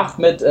E-Mail, macht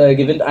mit,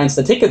 gewinnt eins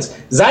der Tickets.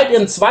 Seid ihr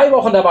in 2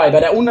 Wochen dabei, bei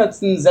der 100.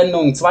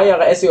 Sendung, 2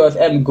 Jahre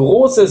SEO-FM,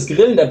 großes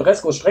Grillen, der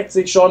Bresco streckt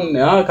sich schon,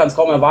 ja, kann es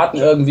kaum erwarten,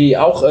 irgendwie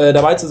auch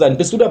dabei zu sein.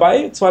 Bist du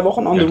dabei, 2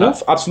 Wochen on the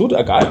roof? Absolut,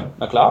 geil,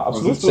 na klar,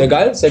 absolut, sehr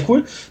geil, sehr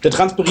cool. Der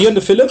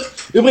transpirierende Philipp.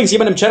 Übrigens,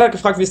 jemand im Chat hat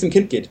gefragt, wie es dem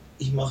Kind geht.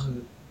 Ich mache,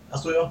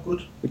 achso, ja,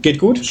 gut. Geht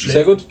gut, schläft.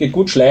 Sehr gut, geht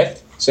gut, schläft.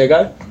 Sehr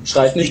geil.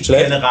 Schreit nicht,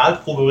 schläft.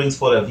 Generalprobe übrigens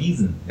vor der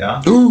Wiesn,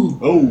 ja?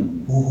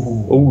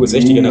 Ist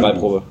echt die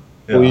Generalprobe.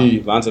 Ja.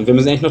 Ui, Wahnsinn. Wir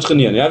müssen echt noch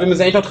trainieren. Ja, wir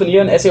müssen echt noch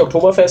trainieren. SE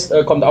Oktoberfest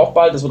kommt auch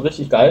bald, das wird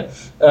richtig geil.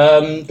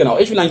 Genau,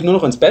 ich will eigentlich nur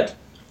noch ins Bett.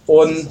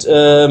 Und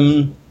er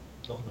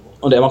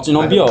macht sich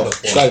noch ein Bier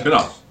auf. Geil.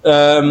 Genau.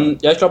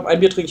 Ja, ich glaube, ein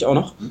Bier trinke ich auch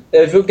noch.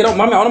 Genau,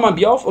 machen wir auch noch mal ein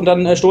Bier auf und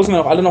dann stoßen wir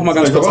noch alle noch mal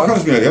ganz kurz an.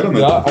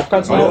 Ja, auch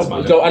ganz mehr.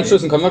 Ich glaube,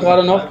 anschließen können wir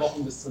gerade noch.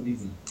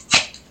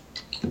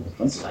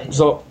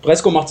 So,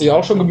 Bresco macht sich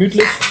auch schon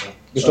gemütlich.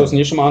 Wir stoßen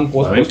hier schon mal an.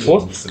 Prost, Prost,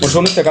 Prost. Und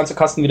schon ist der ganze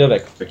Kasten wieder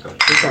weg.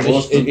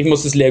 Ich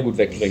muss das Leergut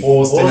wegbringen.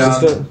 Prost.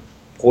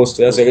 Prost.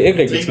 Ja, sehr ihr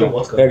kriegt nichts mehr.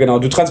 Ja, genau.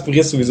 Du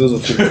transpirierst sowieso so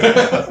viel.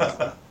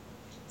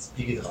 Das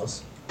Bier geht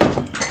raus.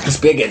 Das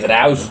Bier geht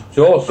raus.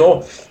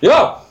 So.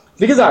 Ja,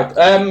 wie gesagt,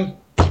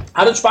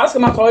 hat uns Spaß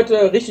gemacht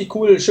heute, richtig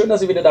cool, schön,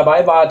 dass ihr wieder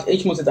dabei wart.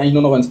 Ich muss jetzt eigentlich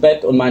nur noch ins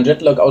Bett und meinen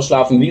Jetlag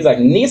ausschlafen. Wie gesagt,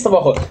 nächste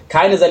Woche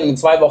keine Sendung in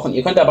 2 Wochen.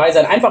 Ihr könnt dabei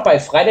sein, einfach bei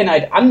Friday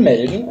Night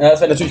anmelden. Das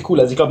wäre natürlich cool,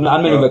 also ich glaube eine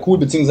Anmeldung wäre cool,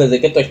 beziehungsweise ihr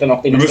gebt euch dann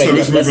auch den... Wir müssen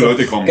wissen, wie viele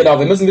Leute kommen. Genau,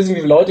 wir müssen wissen,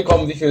 wie viele Leute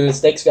kommen, wie viele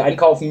Steaks wir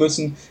einkaufen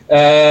müssen.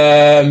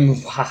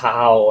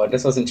 Wow,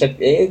 das was im Chat...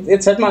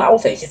 Jetzt hört mal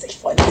auf, ey. Ich hätte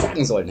echt vorhin nicht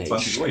sagen sollen. Ey.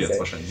 20 Uhr jetzt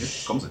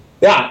wahrscheinlich, kommen sie.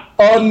 Ja,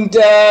 und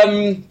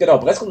genau,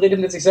 Breskot redet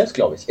mit sich selbst,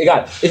 glaube ich.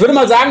 Egal. Ich würde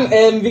mal sagen,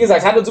 wie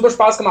gesagt, hat uns super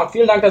Spaß gemacht.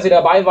 Vielen Dank, dass ihr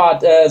dabei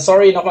wart.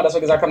 Sorry nochmal, dass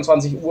wir gesagt haben,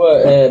 20 Uhr.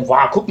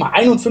 Wow, guck mal,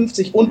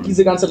 51 und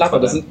diese ganze Lache.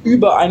 Das sind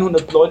über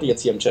 100 Leute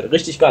jetzt hier im Chat.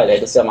 Richtig geil, ey.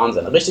 Das ist ja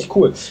Wahnsinn. Richtig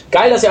cool.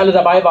 Geil, dass ihr alle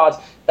dabei wart.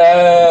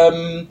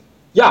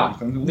 Ja,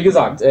 wie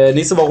gesagt,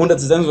 nächste Woche 100.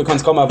 Sendung, wir können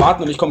es kaum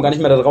erwarten und ich komme gar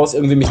nicht mehr daraus,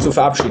 irgendwie mich zu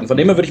verabschieden. Von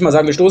dem her würde ich mal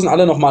sagen, wir stoßen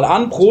alle nochmal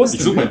an. Prost.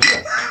 Ich suche mein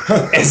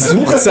Bier. Er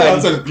sucht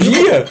sein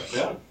Bier.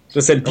 Du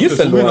hast dein Bier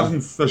verloren. Nach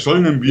einem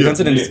verschollenen Bier. Wie kannst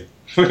du denn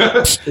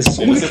das ist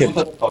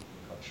umgekippt.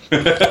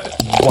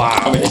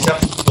 Wow. Ich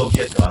hab's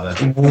probiert gerade.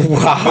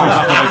 Wow.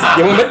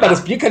 Ja, Moment mal,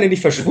 das Bier kann ja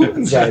nicht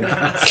verschwunden sein.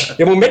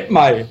 Ja, Moment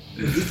mal.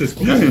 Was ist das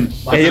Bier hin?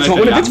 Ja, jetzt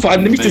mal ohne Witz, vor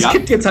allem nämlich das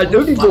kippt jetzt halt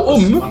irgendwo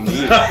um.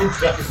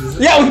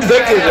 Ja, und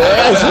weg ist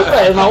er. Ja,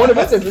 super, ey, mal ohne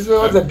Witz, jetzt ist mir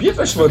unser Bier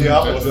verschwunden.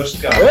 Ja,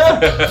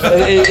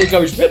 ich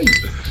glaube, ich bin.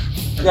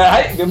 Ja,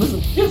 halt, wir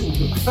müssen Bier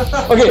suchen.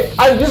 Okay,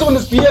 also wir suchen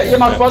das Bier, ihr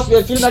macht Spaß.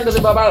 Vielen Dank, dass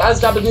ihr dabei wart. Alles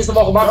klar, bis nächste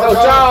Woche. Macht's gut.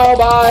 Ciao,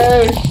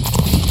 bye.